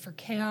for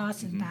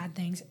chaos and bad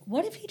things.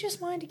 What if he just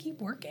wanted to keep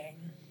working?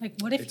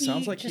 What if it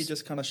sounds like he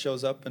just kind of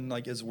shows up and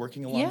is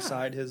working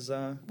alongside his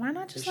why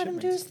not just let him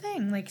do his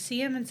thing?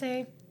 See him and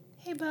say,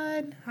 "Hey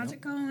bud, how's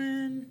it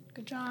going?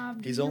 Good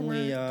job." He's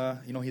only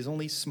he's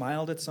only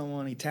smiled at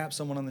someone, he tapped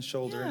someone on the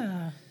shoulder.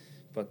 Yeah.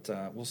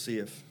 But we'll see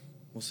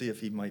if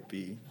he might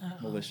be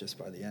malicious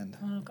by the end.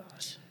 Oh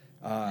gosh.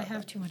 I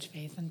have too much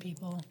faith in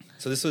people.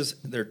 So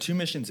they're 2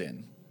 missions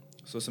in.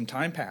 So some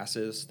time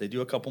passes, they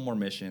do a couple more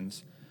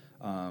missions,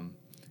 and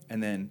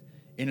then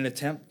in an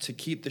attempt to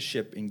keep the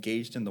ship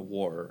engaged in the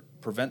war,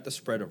 prevent the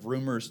spread of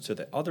rumors to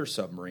the other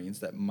submarines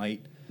that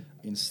might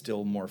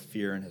instill more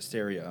fear and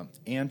hysteria,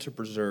 and to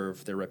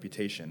preserve their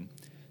reputation,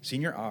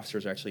 senior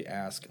officers actually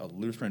ask a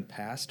Lutheran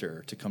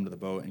pastor to come to the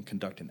boat and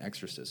conduct an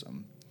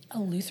exorcism. A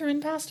Lutheran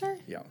pastor?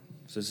 Yeah.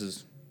 So this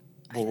is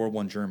World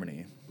War I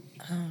Germany.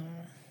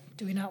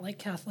 Do we not like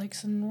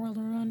Catholics in World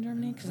War I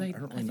Germany? Because I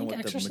don't really know think what the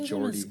exorcism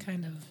majority is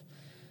kind of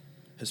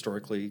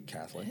historically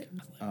Catholic.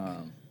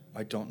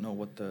 I don't know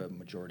what the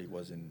majority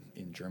was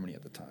in Germany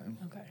at the time.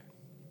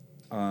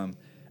 Okay.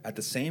 At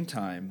the same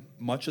time,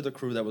 much of the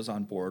crew that was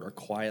on board are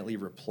quietly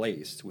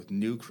replaced with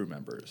new crew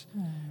members,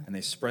 and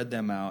they spread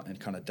them out and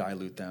kind of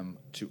dilute them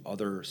to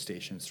other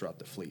stations throughout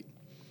the fleet.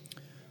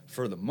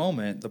 For the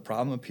moment, the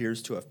problem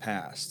appears to have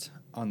passed.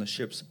 On the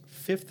ship's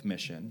 5th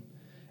mission,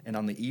 and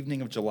on the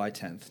evening of July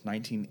 10th,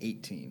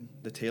 1918,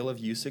 the tale of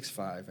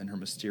U-65 and her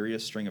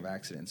mysterious string of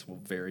accidents will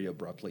very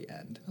abruptly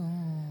end.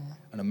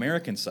 An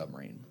American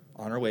submarine,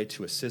 on her way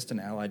to assist an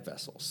Allied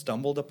vessel,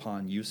 stumbled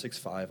upon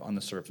U-65 on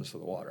the surface of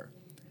the water.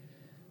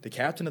 The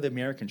captain of the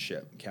American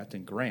ship,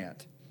 Captain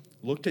Grant,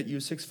 looked at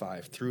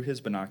U-65 through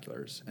his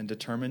binoculars and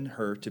determined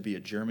her to be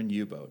a German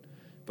U-boat,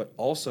 but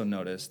also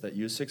noticed that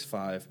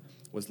U-65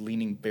 was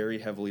leaning very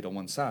heavily to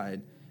one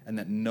side and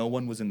that no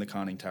one was in the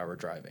conning tower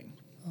driving.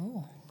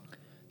 Oh.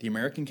 The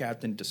American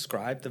captain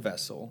described the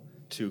vessel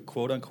to,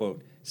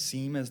 quote-unquote,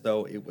 seem as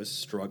though it was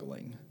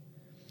struggling.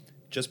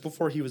 Just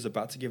before he was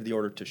about to give the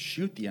order to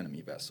shoot the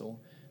enemy vessel,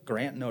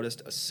 Grant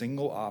noticed a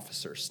single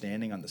officer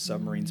standing on the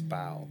submarine's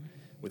bow,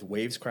 with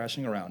waves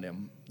crashing around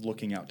him,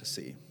 looking out to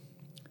sea.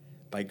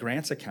 By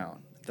Grant's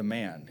account, the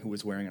man, who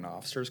was wearing an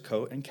officer's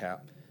coat and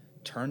cap,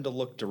 turned to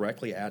look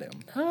directly at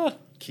him.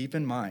 Keep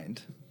in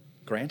mind,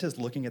 Grant is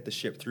looking at the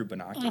ship through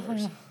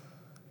binoculars.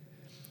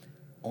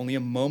 Only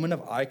a moment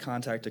of eye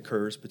contact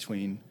occurs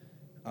between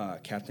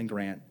Captain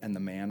Grant and the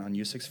man on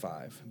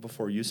U-65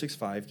 before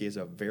U-65 gives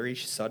a very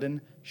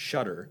sudden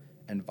shudder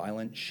and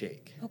violent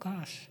shake. Oh,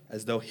 gosh.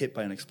 As though hit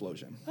by an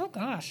explosion. Oh,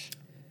 gosh.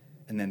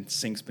 And then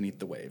sinks beneath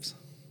the waves.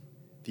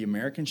 The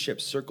American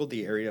ship circled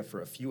the area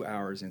for a few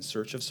hours in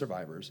search of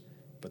survivors,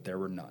 but there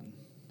were none.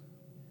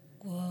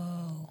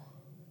 Whoa.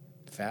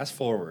 Fast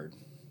forward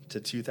to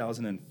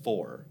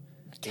 2004.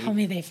 Tell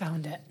me they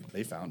found it.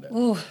 They found it.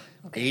 Ooh,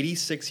 okay.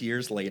 86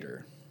 years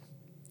later,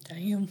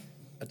 Damn.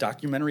 a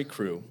documentary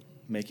crew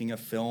making a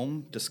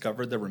film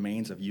discovered the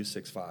remains of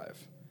U-65.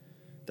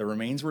 The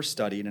remains were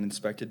studied and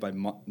inspected by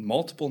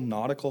multiple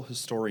nautical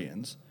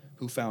historians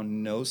who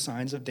found no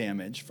signs of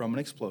damage from an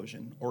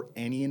explosion or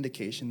any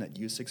indication that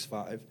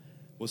U-65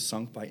 was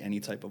sunk by any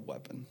type of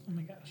weapon. Oh,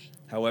 my gosh.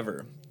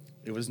 However,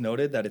 it was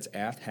noted that its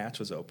aft hatch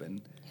was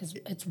open.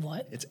 It's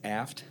what? Its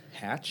aft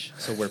hatch,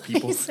 so where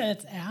people... You said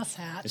it's ass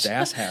hatch. Its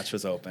ass hatch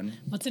was open.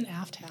 What's an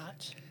aft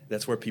hatch?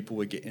 That's where people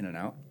would get in and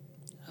out.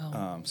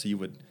 Oh. So you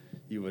would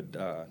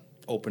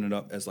open it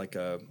up as like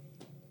a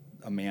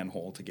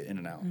manhole to get in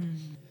and out.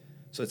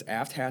 So its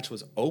aft hatch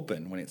was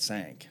open when it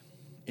sank,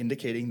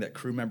 indicating that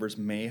crew members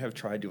may have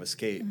tried to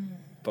escape,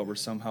 but were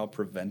somehow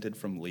prevented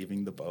from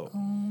leaving the boat. Oh,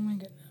 my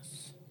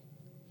goodness.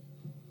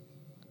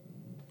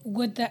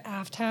 Would the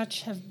aft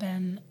hatch have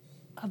been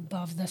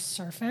above the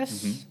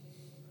surface?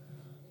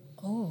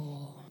 Mm-hmm.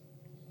 Oh.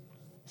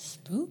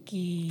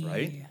 Spooky.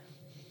 Right?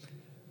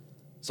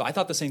 So I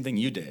thought the same thing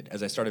you did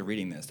as I started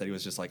reading this, that he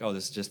was just like, oh,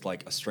 this is just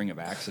like a string of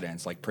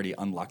accidents, like pretty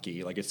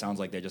unlucky. Like it sounds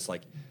like they just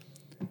like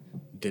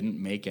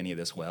didn't make any of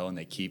this well and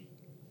they keep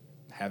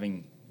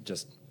having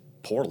just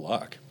poor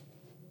luck.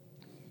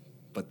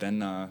 But then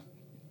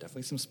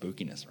definitely some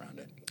spookiness around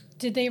it.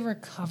 Did they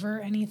recover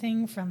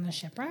anything from the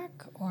shipwreck,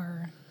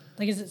 or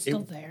like is it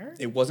still there?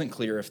 It wasn't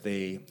clear if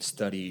they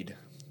studied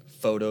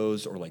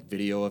photos or like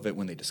video of it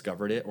when they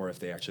discovered it, or if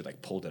they actually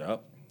like pulled it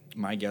up.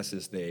 My guess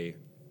is they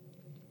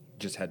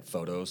just had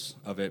photos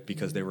of it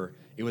because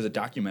it was a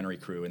documentary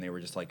crew and they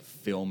were just like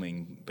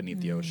filming beneath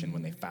the ocean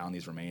when they found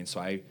these remains. So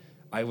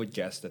I would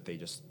guess that they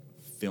just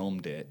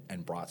filmed it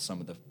and brought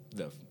some of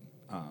the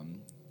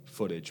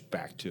footage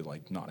back to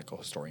like nautical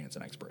historians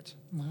and experts.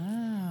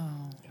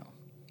 Wow. Yeah.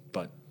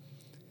 But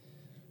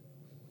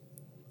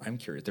I'm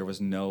curious. There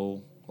was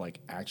no like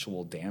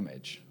actual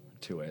damage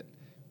to it,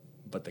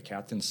 but the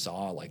captain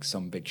saw like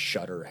some big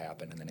shudder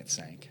happen and then it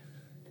sank.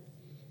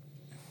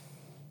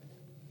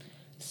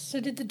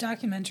 So did the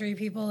documentary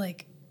people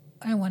like,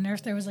 I wonder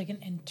if there was like an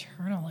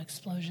internal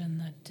explosion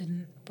that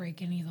didn't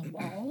break any of the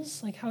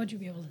walls? Like how would you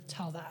be able to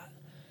tell that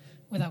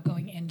without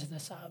going into the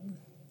sub?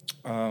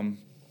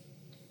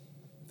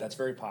 That's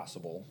very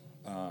possible.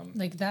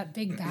 Like that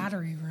big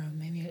battery room,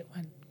 maybe it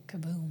went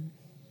kaboom.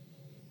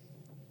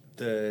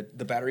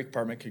 The battery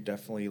compartment could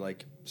definitely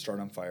like start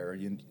on fire,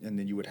 and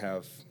then you would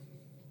have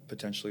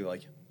potentially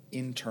like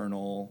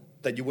internal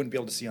that you wouldn't be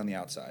able to see on the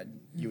outside.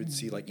 You would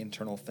see like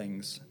internal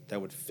things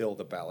that would fill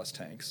the ballast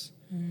tanks,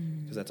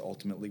 because that's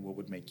ultimately what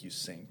would make you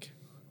sink.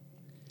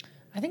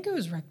 I think it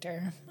was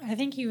Richter. I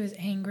think he was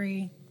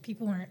angry.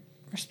 People weren't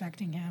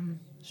respecting him,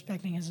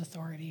 respecting his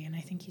authority, and I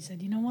think he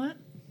said, you know what?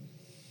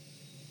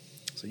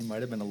 So he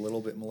might have been a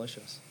little bit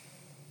malicious.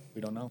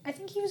 We don't know. I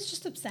think he was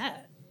just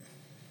upset.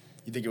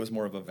 You think it was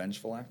more of a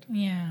vengeful act?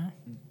 Yeah,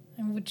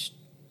 and which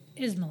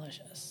is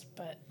malicious,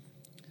 but...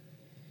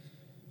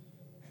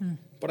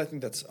 But I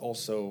think that's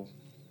also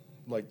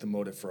like the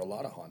motive for a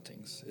lot of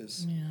hauntings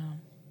is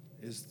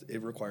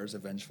it requires a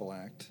vengeful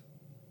act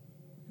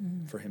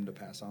for him to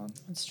pass on.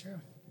 That's true.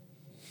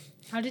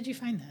 How did you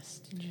find this?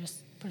 Did you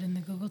just put it in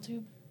the Google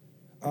tube?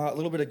 A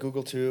little bit of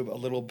Google Tube, a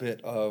little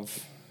bit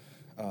of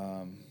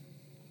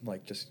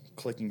like just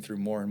clicking through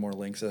more and more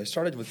links. I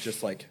started with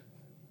just like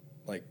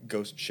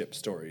ghost ship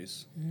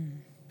stories,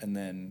 and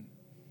then...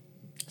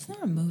 Isn't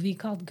there a movie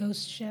called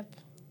Ghost Ship?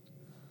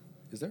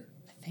 Is there?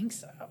 I think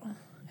so.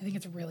 I think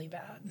it's really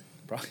bad.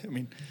 Probably. I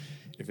mean,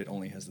 if it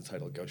only has the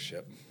title Ghost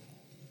Ship.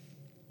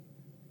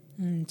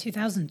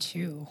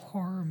 2002,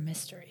 horror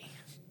mystery.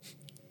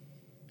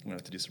 I'm going to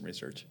have to do some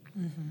research.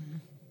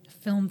 The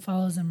film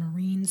follows a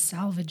marine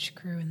salvage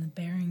crew in the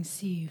Bering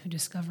Sea who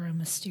discover a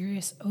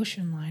mysterious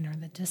ocean liner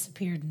that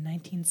disappeared in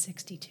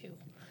 1962.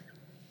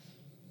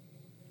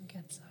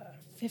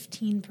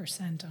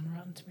 15% on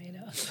Rotten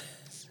Tomatoes.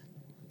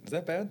 Is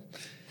that bad?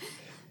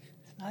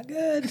 It's not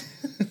good.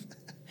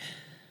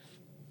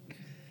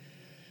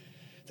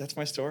 That's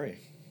my story.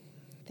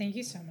 Thank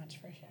you so much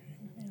for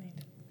sharing.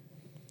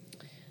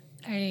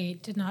 I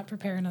did not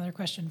prepare another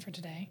question for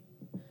today.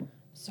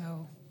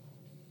 So,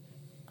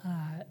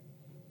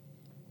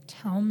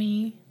 tell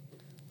me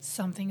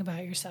something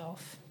about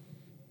yourself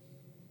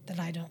that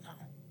I don't know.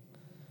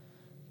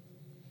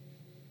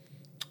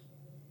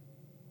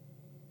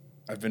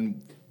 I've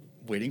been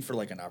waiting for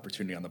like an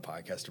opportunity on the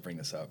podcast to bring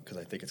this up because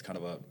I think it's kind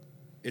of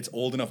it's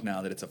old enough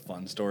now that it's a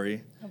fun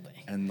story. Oh boy.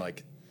 And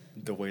like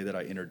the way that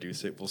I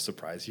introduce it will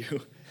surprise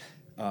you.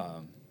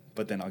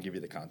 But then I'll give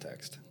you the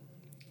context.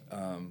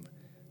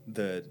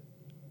 The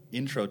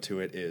intro to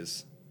it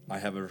is I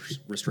have a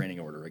restraining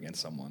order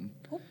against someone.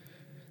 Oh.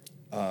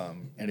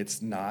 And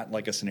it's not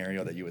like a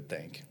scenario that you would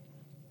think.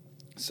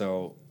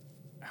 So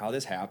how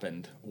this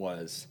happened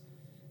was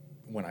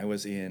when I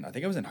was in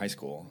high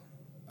school,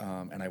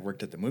 and I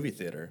worked at the movie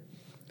theater.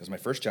 It was my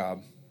first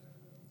job,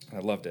 and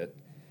I loved it.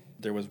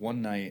 There was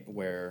one night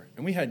where,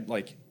 and we had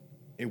like,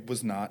 it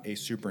was not a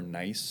super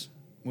nice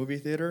movie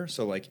theater.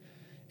 So like,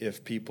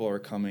 if people are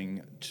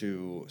coming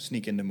to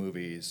sneak into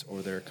movies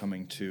or they're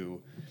coming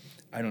to,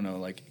 I don't know,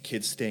 like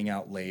kids staying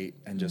out late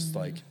and just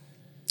like.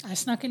 I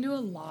snuck into a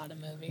lot of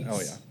movies.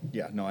 Oh yeah.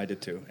 Yeah, no, I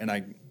did too. And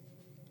I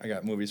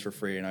got movies for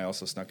free and I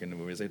also snuck into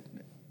movies.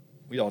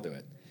 We all do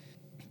it.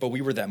 But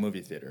we were that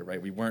movie theater,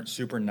 right? We weren't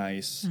super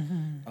nice.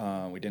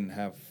 Mm-hmm. We didn't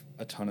have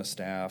a ton of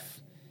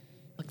staff.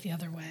 Look the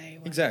other way.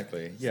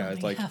 Exactly. Yeah,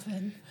 it's like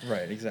happened.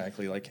 Right.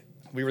 Exactly. Like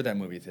we were that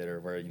movie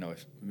theater where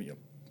if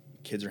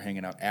kids are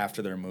hanging out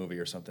after their movie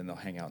or something, they'll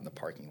hang out in the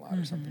parking lot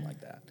or something like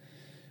that.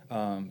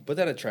 But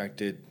that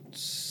attracted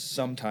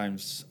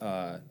sometimes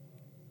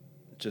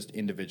just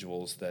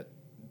individuals that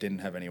didn't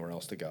have anywhere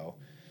else to go.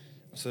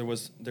 So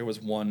there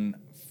was one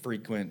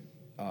frequent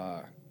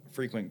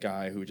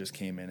guy who just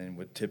came in and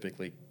would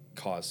typically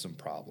cause some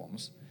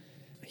problems.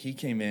 He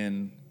came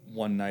in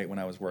one night when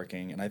I was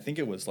working, and I think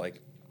it was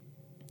like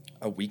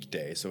a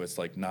weekday, so it's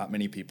like not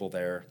many people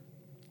there,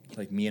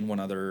 like me and one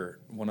other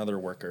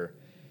worker,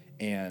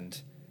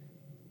 and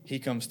he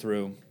comes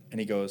through and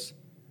he goes,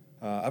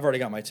 I've already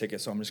got my ticket,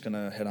 so I'm just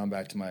gonna head on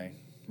back to my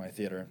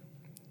theater.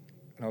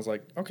 And I was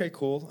like, okay,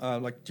 cool.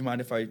 Like, do you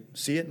mind if I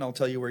see it and I'll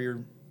tell you where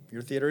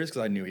your theater is?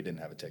 Because I knew he didn't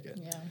have a ticket.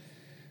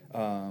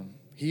 Yeah.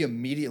 He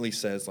immediately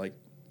says, like,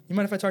 you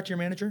mind if I talk to your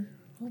manager?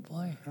 Oh,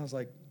 boy. I was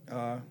like,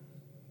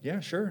 yeah,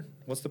 sure.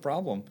 What's the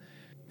problem?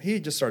 He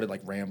just started,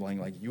 like, rambling.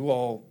 Like, you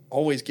all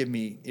always give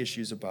me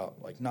issues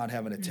about, like, not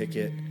having a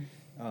ticket.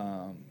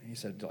 He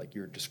said, like,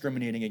 you're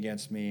discriminating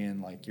against me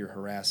and, like, you're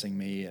harassing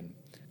me. And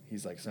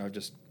he's like, so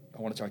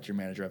I want to talk to your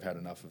manager. I've had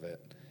enough of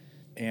it.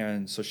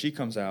 And so she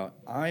comes out.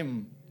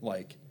 I'm,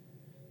 like,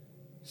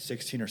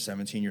 16 or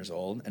 17 years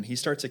old. And he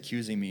starts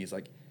accusing me. He's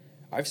like,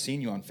 I've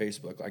seen you on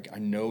Facebook. Like, I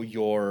know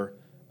you're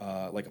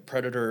like a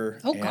predator.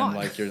 Oh, and God.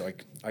 like you're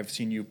like, I've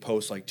seen you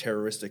post like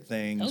terroristic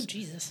things. Oh,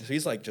 Jesus. So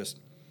he's like just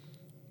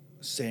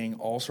saying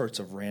all sorts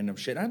of random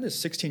shit. I'm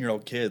this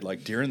 16-year-old kid,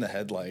 like deer in the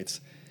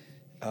headlights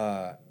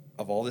of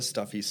all this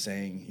stuff he's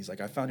saying. He's like,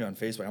 I found you on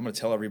Facebook. I'm going to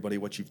tell everybody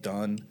what you've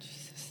done.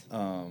 Jesus.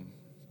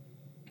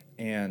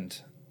 And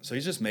so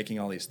he's just making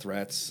all these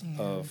threats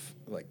of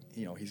like,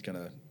 he's going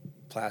to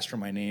plaster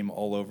my name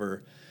all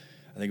over.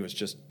 I think it was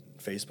just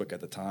Facebook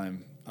at the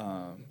time,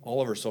 all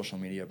over social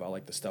media about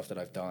like the stuff that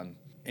I've done.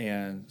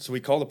 And so we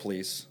call the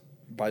police.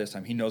 By this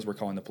time, he knows we're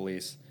calling the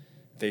police.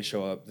 They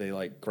show up. They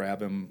like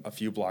grab him a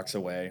few blocks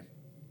away,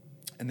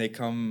 and they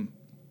come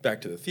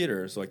back to the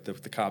theater. So like the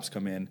cops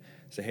come in,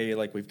 say, hey,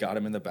 like we've got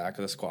him in the back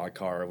of the squad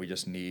car. We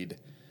just need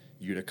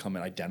you to come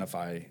and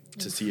identify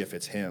to see if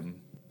it's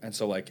him. And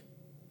so like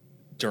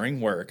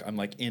during work, I'm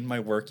like in my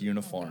work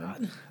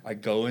uniform. I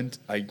go and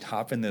I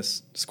hop in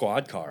this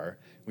squad car.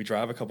 We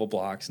drive a couple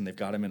blocks, and they've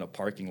got him in a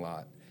parking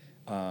lot.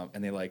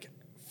 And they like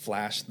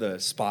flash the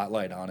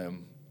spotlight on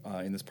him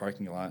in this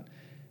parking lot.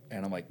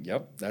 And I'm like,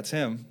 yep, that's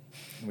him.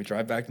 And we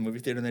drive back to the movie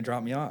theater, and they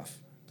drop me off.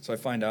 So I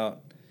find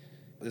out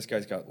this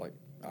guy's got, like,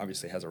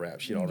 obviously has a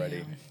rap sheet already.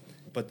 Yeah.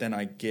 But then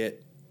I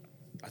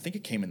think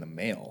it came in the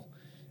mail,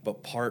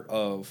 but part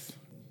of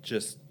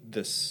just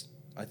this,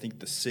 I think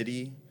the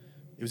city,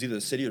 it was either the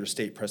city or the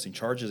state pressing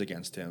charges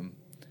against him,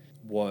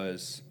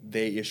 was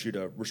they issued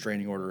a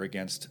restraining order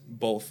against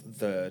both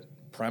the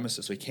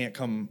premises. So he can't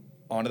come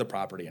onto the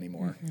property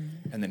anymore,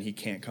 and then he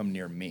can't come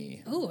near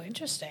me. Oh,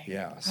 interesting.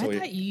 Yeah. So I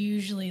thought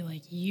usually,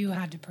 like, you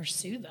had to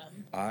pursue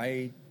them.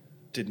 I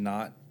did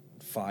not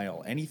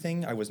file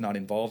anything. I was not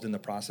involved in the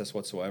process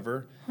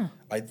whatsoever.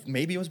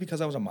 Maybe it was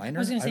because I was a minor.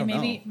 I was going to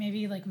say,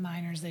 maybe like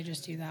minors, they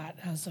just do that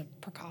as a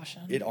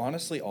precaution. It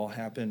honestly all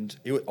happened.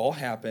 It all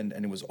happened,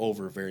 and it was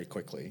over very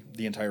quickly,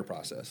 the entire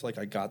process. Like,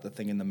 I got the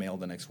thing in the mail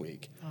the next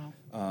week.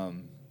 Oh.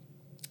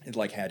 It,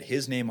 like, had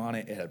his name on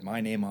it. It had my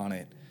name on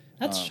it.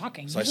 That's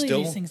shocking. So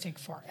usually these things take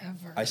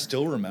forever. I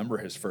still remember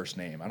his first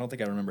name. I don't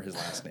think I remember his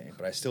last name,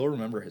 but I still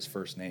remember his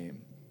first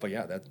name. But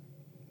yeah,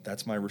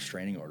 that's my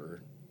restraining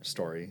order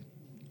story.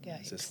 Yikes.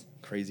 It's this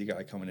crazy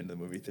guy coming into the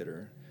movie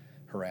theater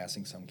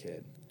harassing some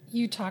kid.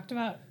 You talked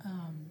about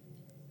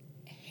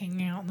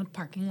hanging out in the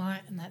parking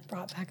lot, and that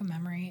brought back a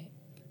memory.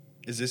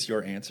 Is this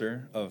your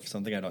answer of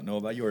something I don't know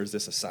about you, or is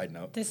this a side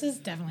note? This is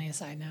definitely a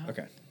side note.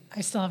 Okay.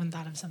 I still haven't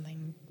thought of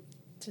something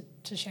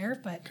to share,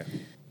 but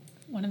Okay.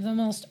 one of the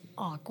most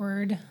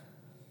awkward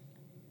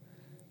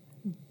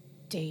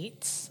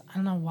dates, I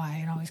don't know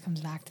why it always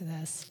comes back to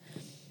this.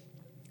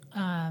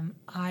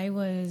 I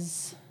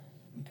was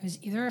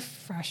either a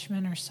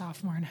freshman or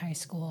sophomore in high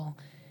school,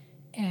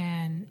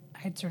 and I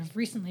had sort of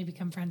recently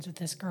become friends with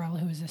this girl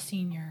who was a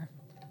senior,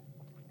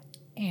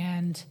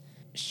 and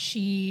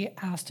she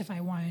asked if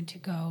I wanted to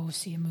go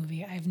see a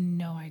movie. I have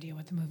no idea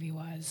what the movie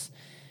was.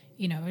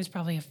 You know, it was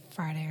probably a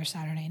Friday or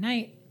Saturday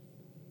night.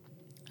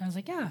 I was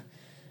like, yeah,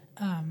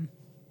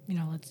 you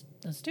know,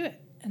 let's do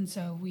it. And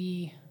so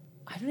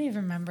I don't even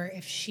remember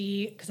if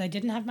because I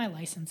didn't have my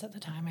license at the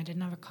time. I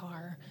didn't have a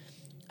car.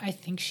 I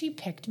think she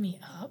picked me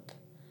up.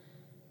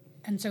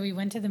 And so we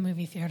went to the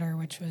movie theater,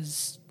 which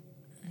was,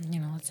 you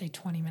know, let's say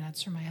 20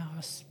 minutes from my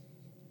house.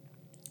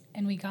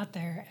 And we got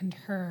there, and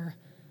her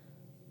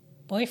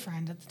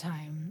boyfriend at the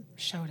time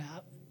showed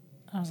up.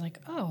 I was like,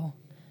 oh,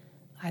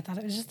 I thought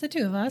it was just the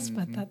two of us,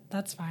 but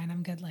that's fine.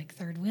 I'm good, like,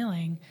 third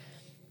wheeling.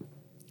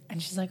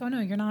 And she's like, oh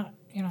no, you're not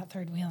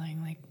third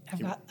wheeling. Like,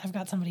 I've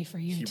got somebody for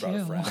you too. Brought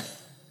a friend.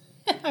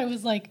 I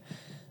was like,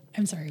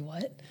 I'm sorry,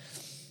 what?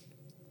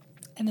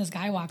 And this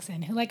guy walks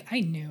in who, like, I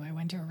knew. I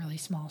went to a really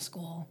small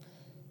school,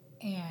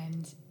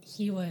 and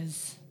he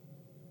was,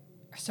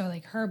 so,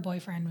 like, her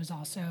boyfriend was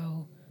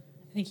also,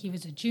 I think he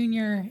was a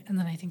junior, and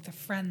then I think the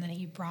friend that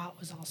he brought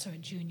was also a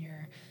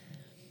junior.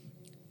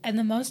 And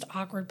the most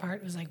awkward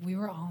part was, like, we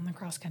were all on the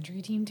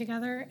cross-country team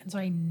together, and so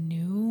I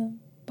knew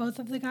both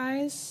of the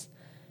guys,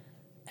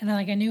 and,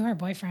 I knew her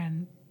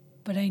boyfriend,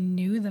 but I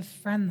knew the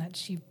friend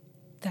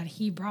that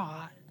he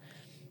brought,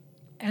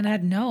 and I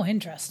had no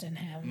interest in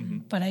him. Mm-hmm.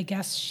 But I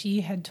guess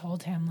she had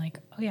told him, like,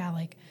 oh, yeah,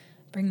 like,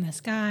 bring this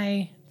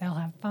guy. They'll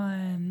have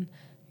fun,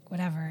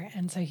 whatever.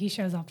 And so he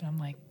shows up, and I'm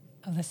like,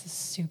 oh, this is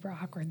super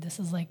awkward. This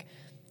is, like,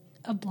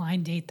 a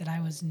blind date that I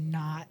was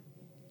not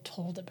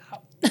told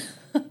about.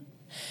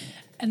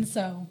 And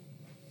so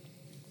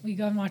we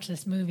go and watch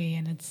this movie,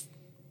 and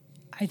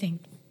I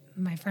think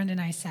my friend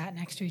and I sat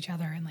next to each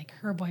other, and, like,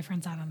 her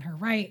boyfriend sat on her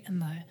right,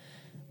 and the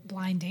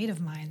blind date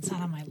of mine sat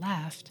on my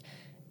left.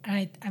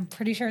 And I'm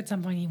pretty sure at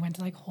some point he went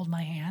to, like, hold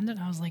my hand, and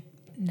I was like,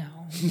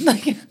 no,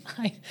 like,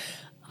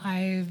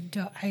 I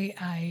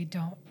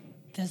don't,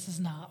 this is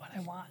not what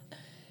I want.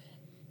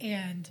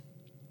 And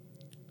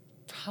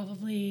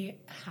probably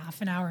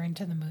half an hour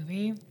into the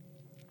movie,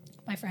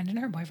 my friend and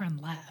her boyfriend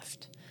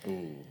left.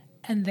 Ooh.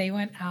 And they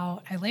went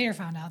out, I later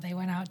found out they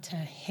went out to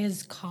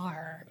his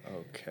car.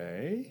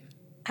 Okay.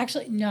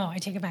 Actually, no, I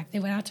take it back. They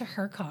went out to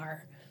her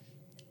car,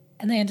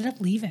 and they ended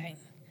up leaving.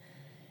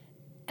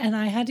 And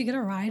I had to get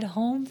a ride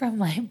home from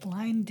my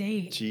blind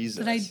date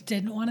that I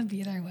didn't want to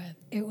be there with.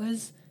 It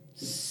was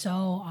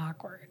so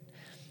awkward.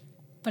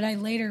 But I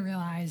later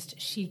realized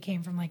she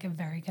came from, like, a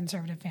very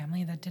conservative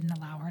family that didn't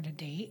allow her to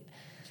date.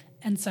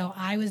 And so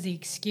I was the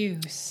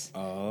excuse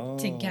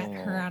to get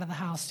her out of the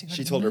house to go to the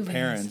movies. She told her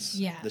parents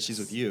that she's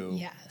with you.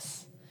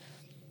 Yes.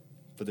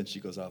 But then she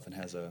goes off and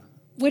has a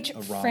Which,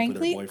 romp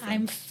frankly, with her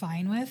boyfriend. I'm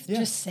fine with. Yeah.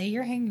 Just say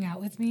you're hanging out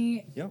with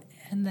me, yep.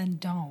 And then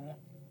don't.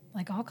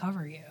 Like, I'll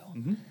cover you.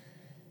 Mm-hmm.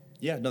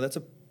 Yeah, no, that's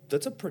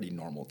a pretty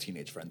normal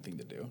teenage friend thing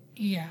to do.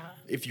 Yeah.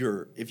 If you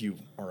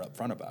are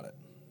upfront about it.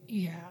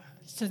 Yeah.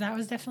 So that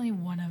was definitely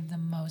one of the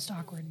most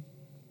awkward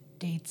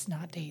dates,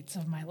 not dates,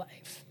 of my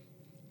life.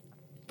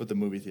 But the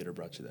movie theater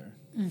brought you there.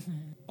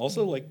 Mm-hmm.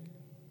 Also, like,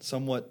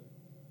 somewhat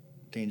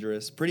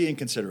dangerous, pretty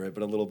inconsiderate,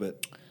 but a little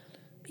bit.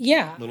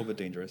 Yeah. A little bit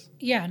dangerous.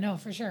 Yeah, no,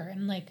 for sure.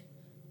 And, like,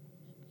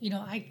 you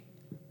know,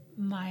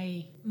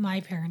 my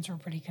parents were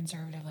pretty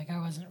conservative. Like, I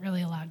wasn't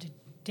really allowed to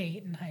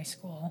date in high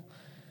school.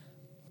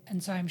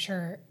 And so I'm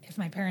sure if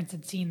my parents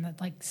had seen that,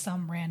 like,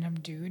 some random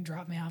dude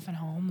dropped me off at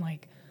home,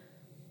 like,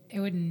 it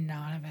would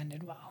not have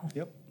ended well.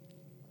 Yep.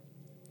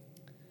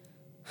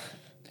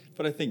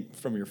 But I think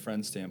from your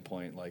friend's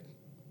standpoint, like,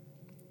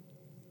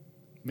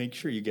 make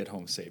sure you get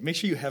home safe. Make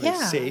sure you have a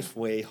safe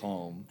way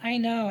home. I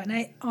know. And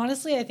I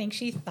think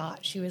she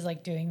thought she was,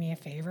 like, doing me a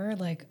favor.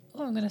 Like,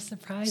 oh, I'm going to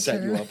surprise her.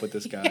 Set you up with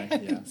this guy.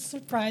 Yeah.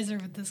 Surprise her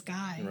with this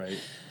guy. Right.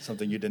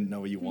 Something you didn't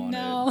know you wanted.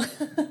 No.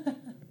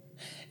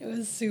 It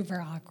was super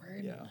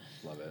awkward. Yeah.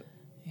 Love it.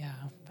 Yeah.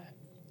 But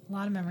a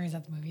lot of memories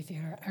at the movie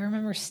theater. I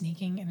remember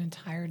sneaking an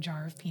entire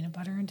jar of peanut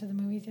butter into the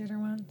movie theater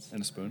once.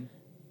 And a spoon?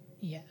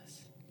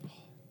 Yes.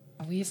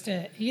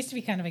 It used to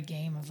be kind of a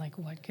game of, like,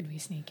 what could we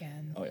sneak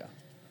in? Oh, yeah.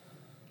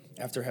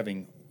 After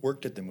having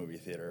worked at the movie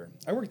theater,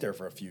 I worked there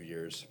for a few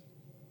years.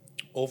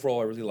 Overall,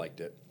 I really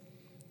liked it.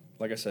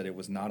 Like I said, it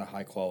was not a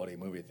high-quality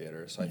movie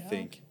theater, so yeah.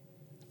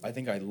 I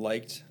think I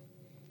liked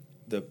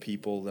the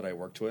people that I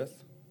worked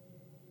with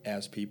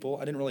as people.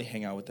 I didn't really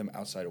hang out with them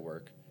outside of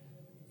work.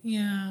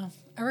 Yeah.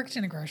 I worked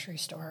in a grocery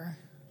store,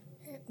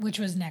 which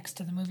was next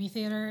to the movie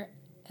theater,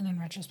 and in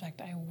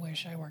retrospect, I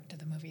wish I worked at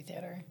the movie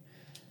theater.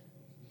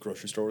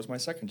 Grocery store was my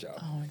second job.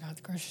 Oh, my God.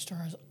 The grocery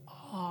store was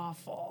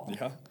awful.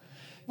 Yeah.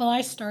 Well,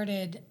 I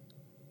started,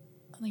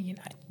 I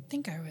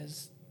think I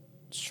was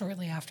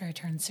shortly after I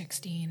turned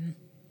 16.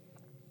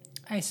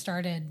 I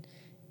started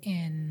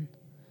in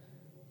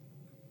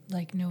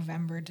like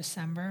November,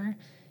 December.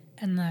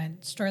 And the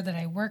store that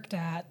I worked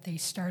at, they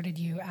started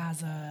you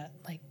as a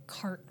like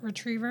cart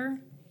retriever.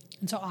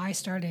 And so I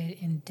started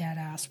in dead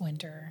ass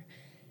winter,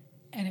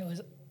 and it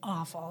was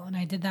awful. And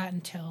I did that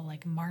until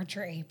like March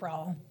or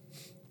April.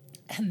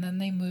 And then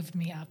they moved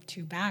me up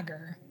to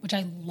bagger, which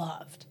I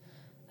loved.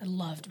 I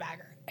loved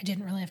bagger. I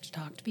didn't really have to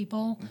talk to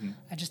people. Mm-hmm.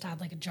 I just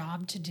had like a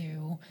job to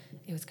do.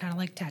 It was kind of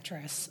like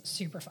Tetris,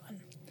 super fun.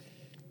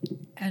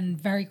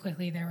 And very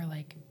quickly they were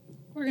like,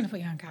 we're going to put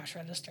you on cash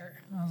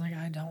register. And I was like,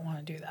 I don't want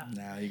to do that.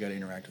 Now you got to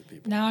interact with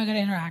people. Now I got to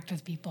interact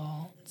with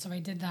people. So I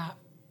did that,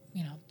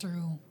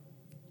 through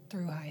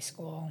high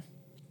school.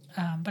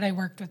 But I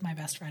worked with my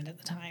best friend at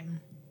the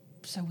time.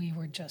 So we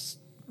were just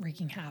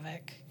wreaking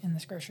havoc in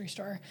this grocery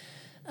store.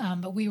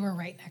 But we were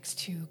right next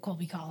to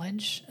Colby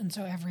College. And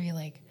so every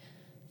like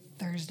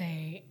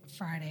Thursday,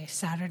 Friday,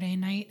 Saturday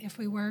night, if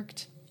we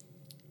worked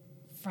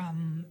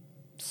from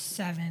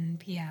 7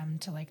 p.m.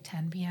 to like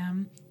 10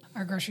 p.m.,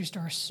 our grocery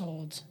store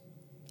sold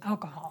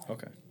alcohol.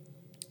 Okay.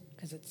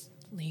 Because it's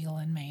legal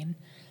in Maine.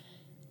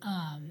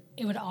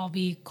 It would all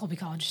be Colby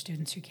College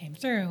students who came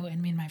through, and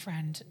me and my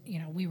friend,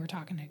 we were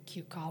talking to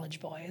cute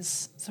college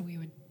boys, so we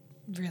would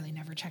really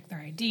never check their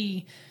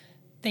ID.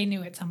 They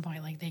knew at some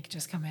point, like, they could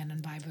just come in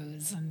and buy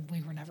booze, and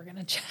we were never going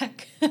to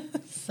check.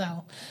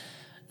 So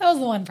that was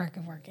the one perk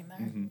of working there.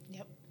 Mm-hmm.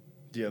 Yep.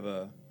 Do you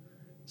have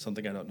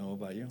something I don't know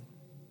about you?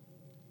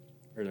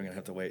 Or am I going to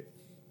have to wait?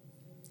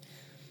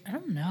 I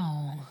don't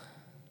know.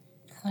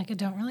 Like, I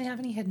don't really have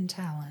any hidden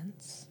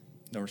talents.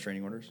 No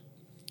restraining orders?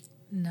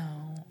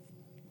 No.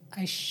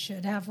 I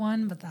should have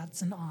one, but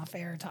that's an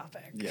off-air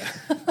topic. Yeah,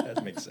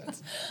 that makes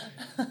sense.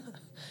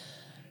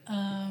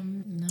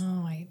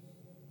 No, I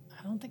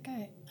don't think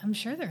I'm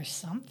sure there's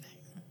something.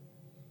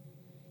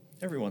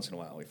 Every once in a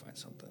while we find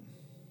something.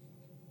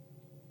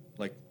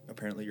 Like,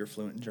 apparently you're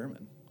fluent in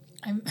German.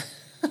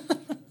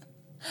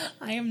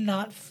 I am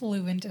not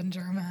fluent in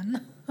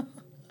German.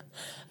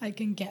 I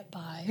can get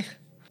by.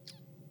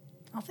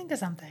 I'll think of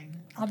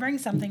something. I'll bring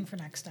something for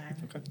next time.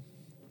 Okay.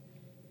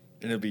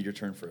 And it'll be your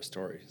turn for a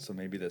story. So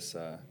maybe this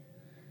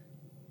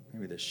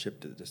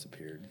ship that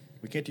disappeared.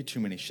 We can't do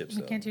too many ships,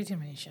 though. We can't do too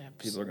many ships.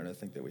 People are going to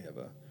think that we have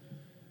a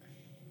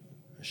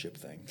ship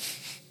thing.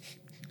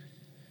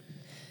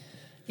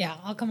 Yeah,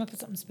 I'll come up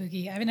with something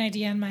spooky. I have an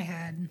idea in my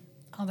head,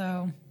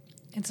 although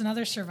it's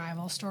another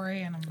survival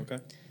story, and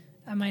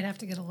I might have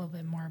to get a little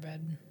bit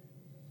morbid.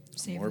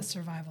 Save the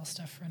survival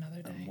stuff for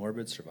another day. A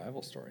morbid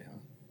survival story, huh?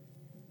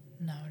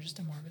 No, just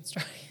a morbid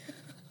story.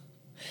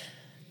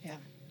 Yeah.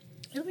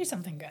 It'll be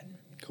something good.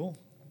 Cool.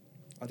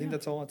 I think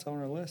that's all that's on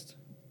our list.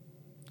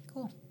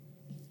 Cool.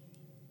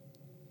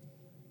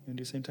 You want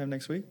to do same time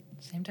next week?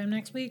 Same time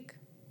next week.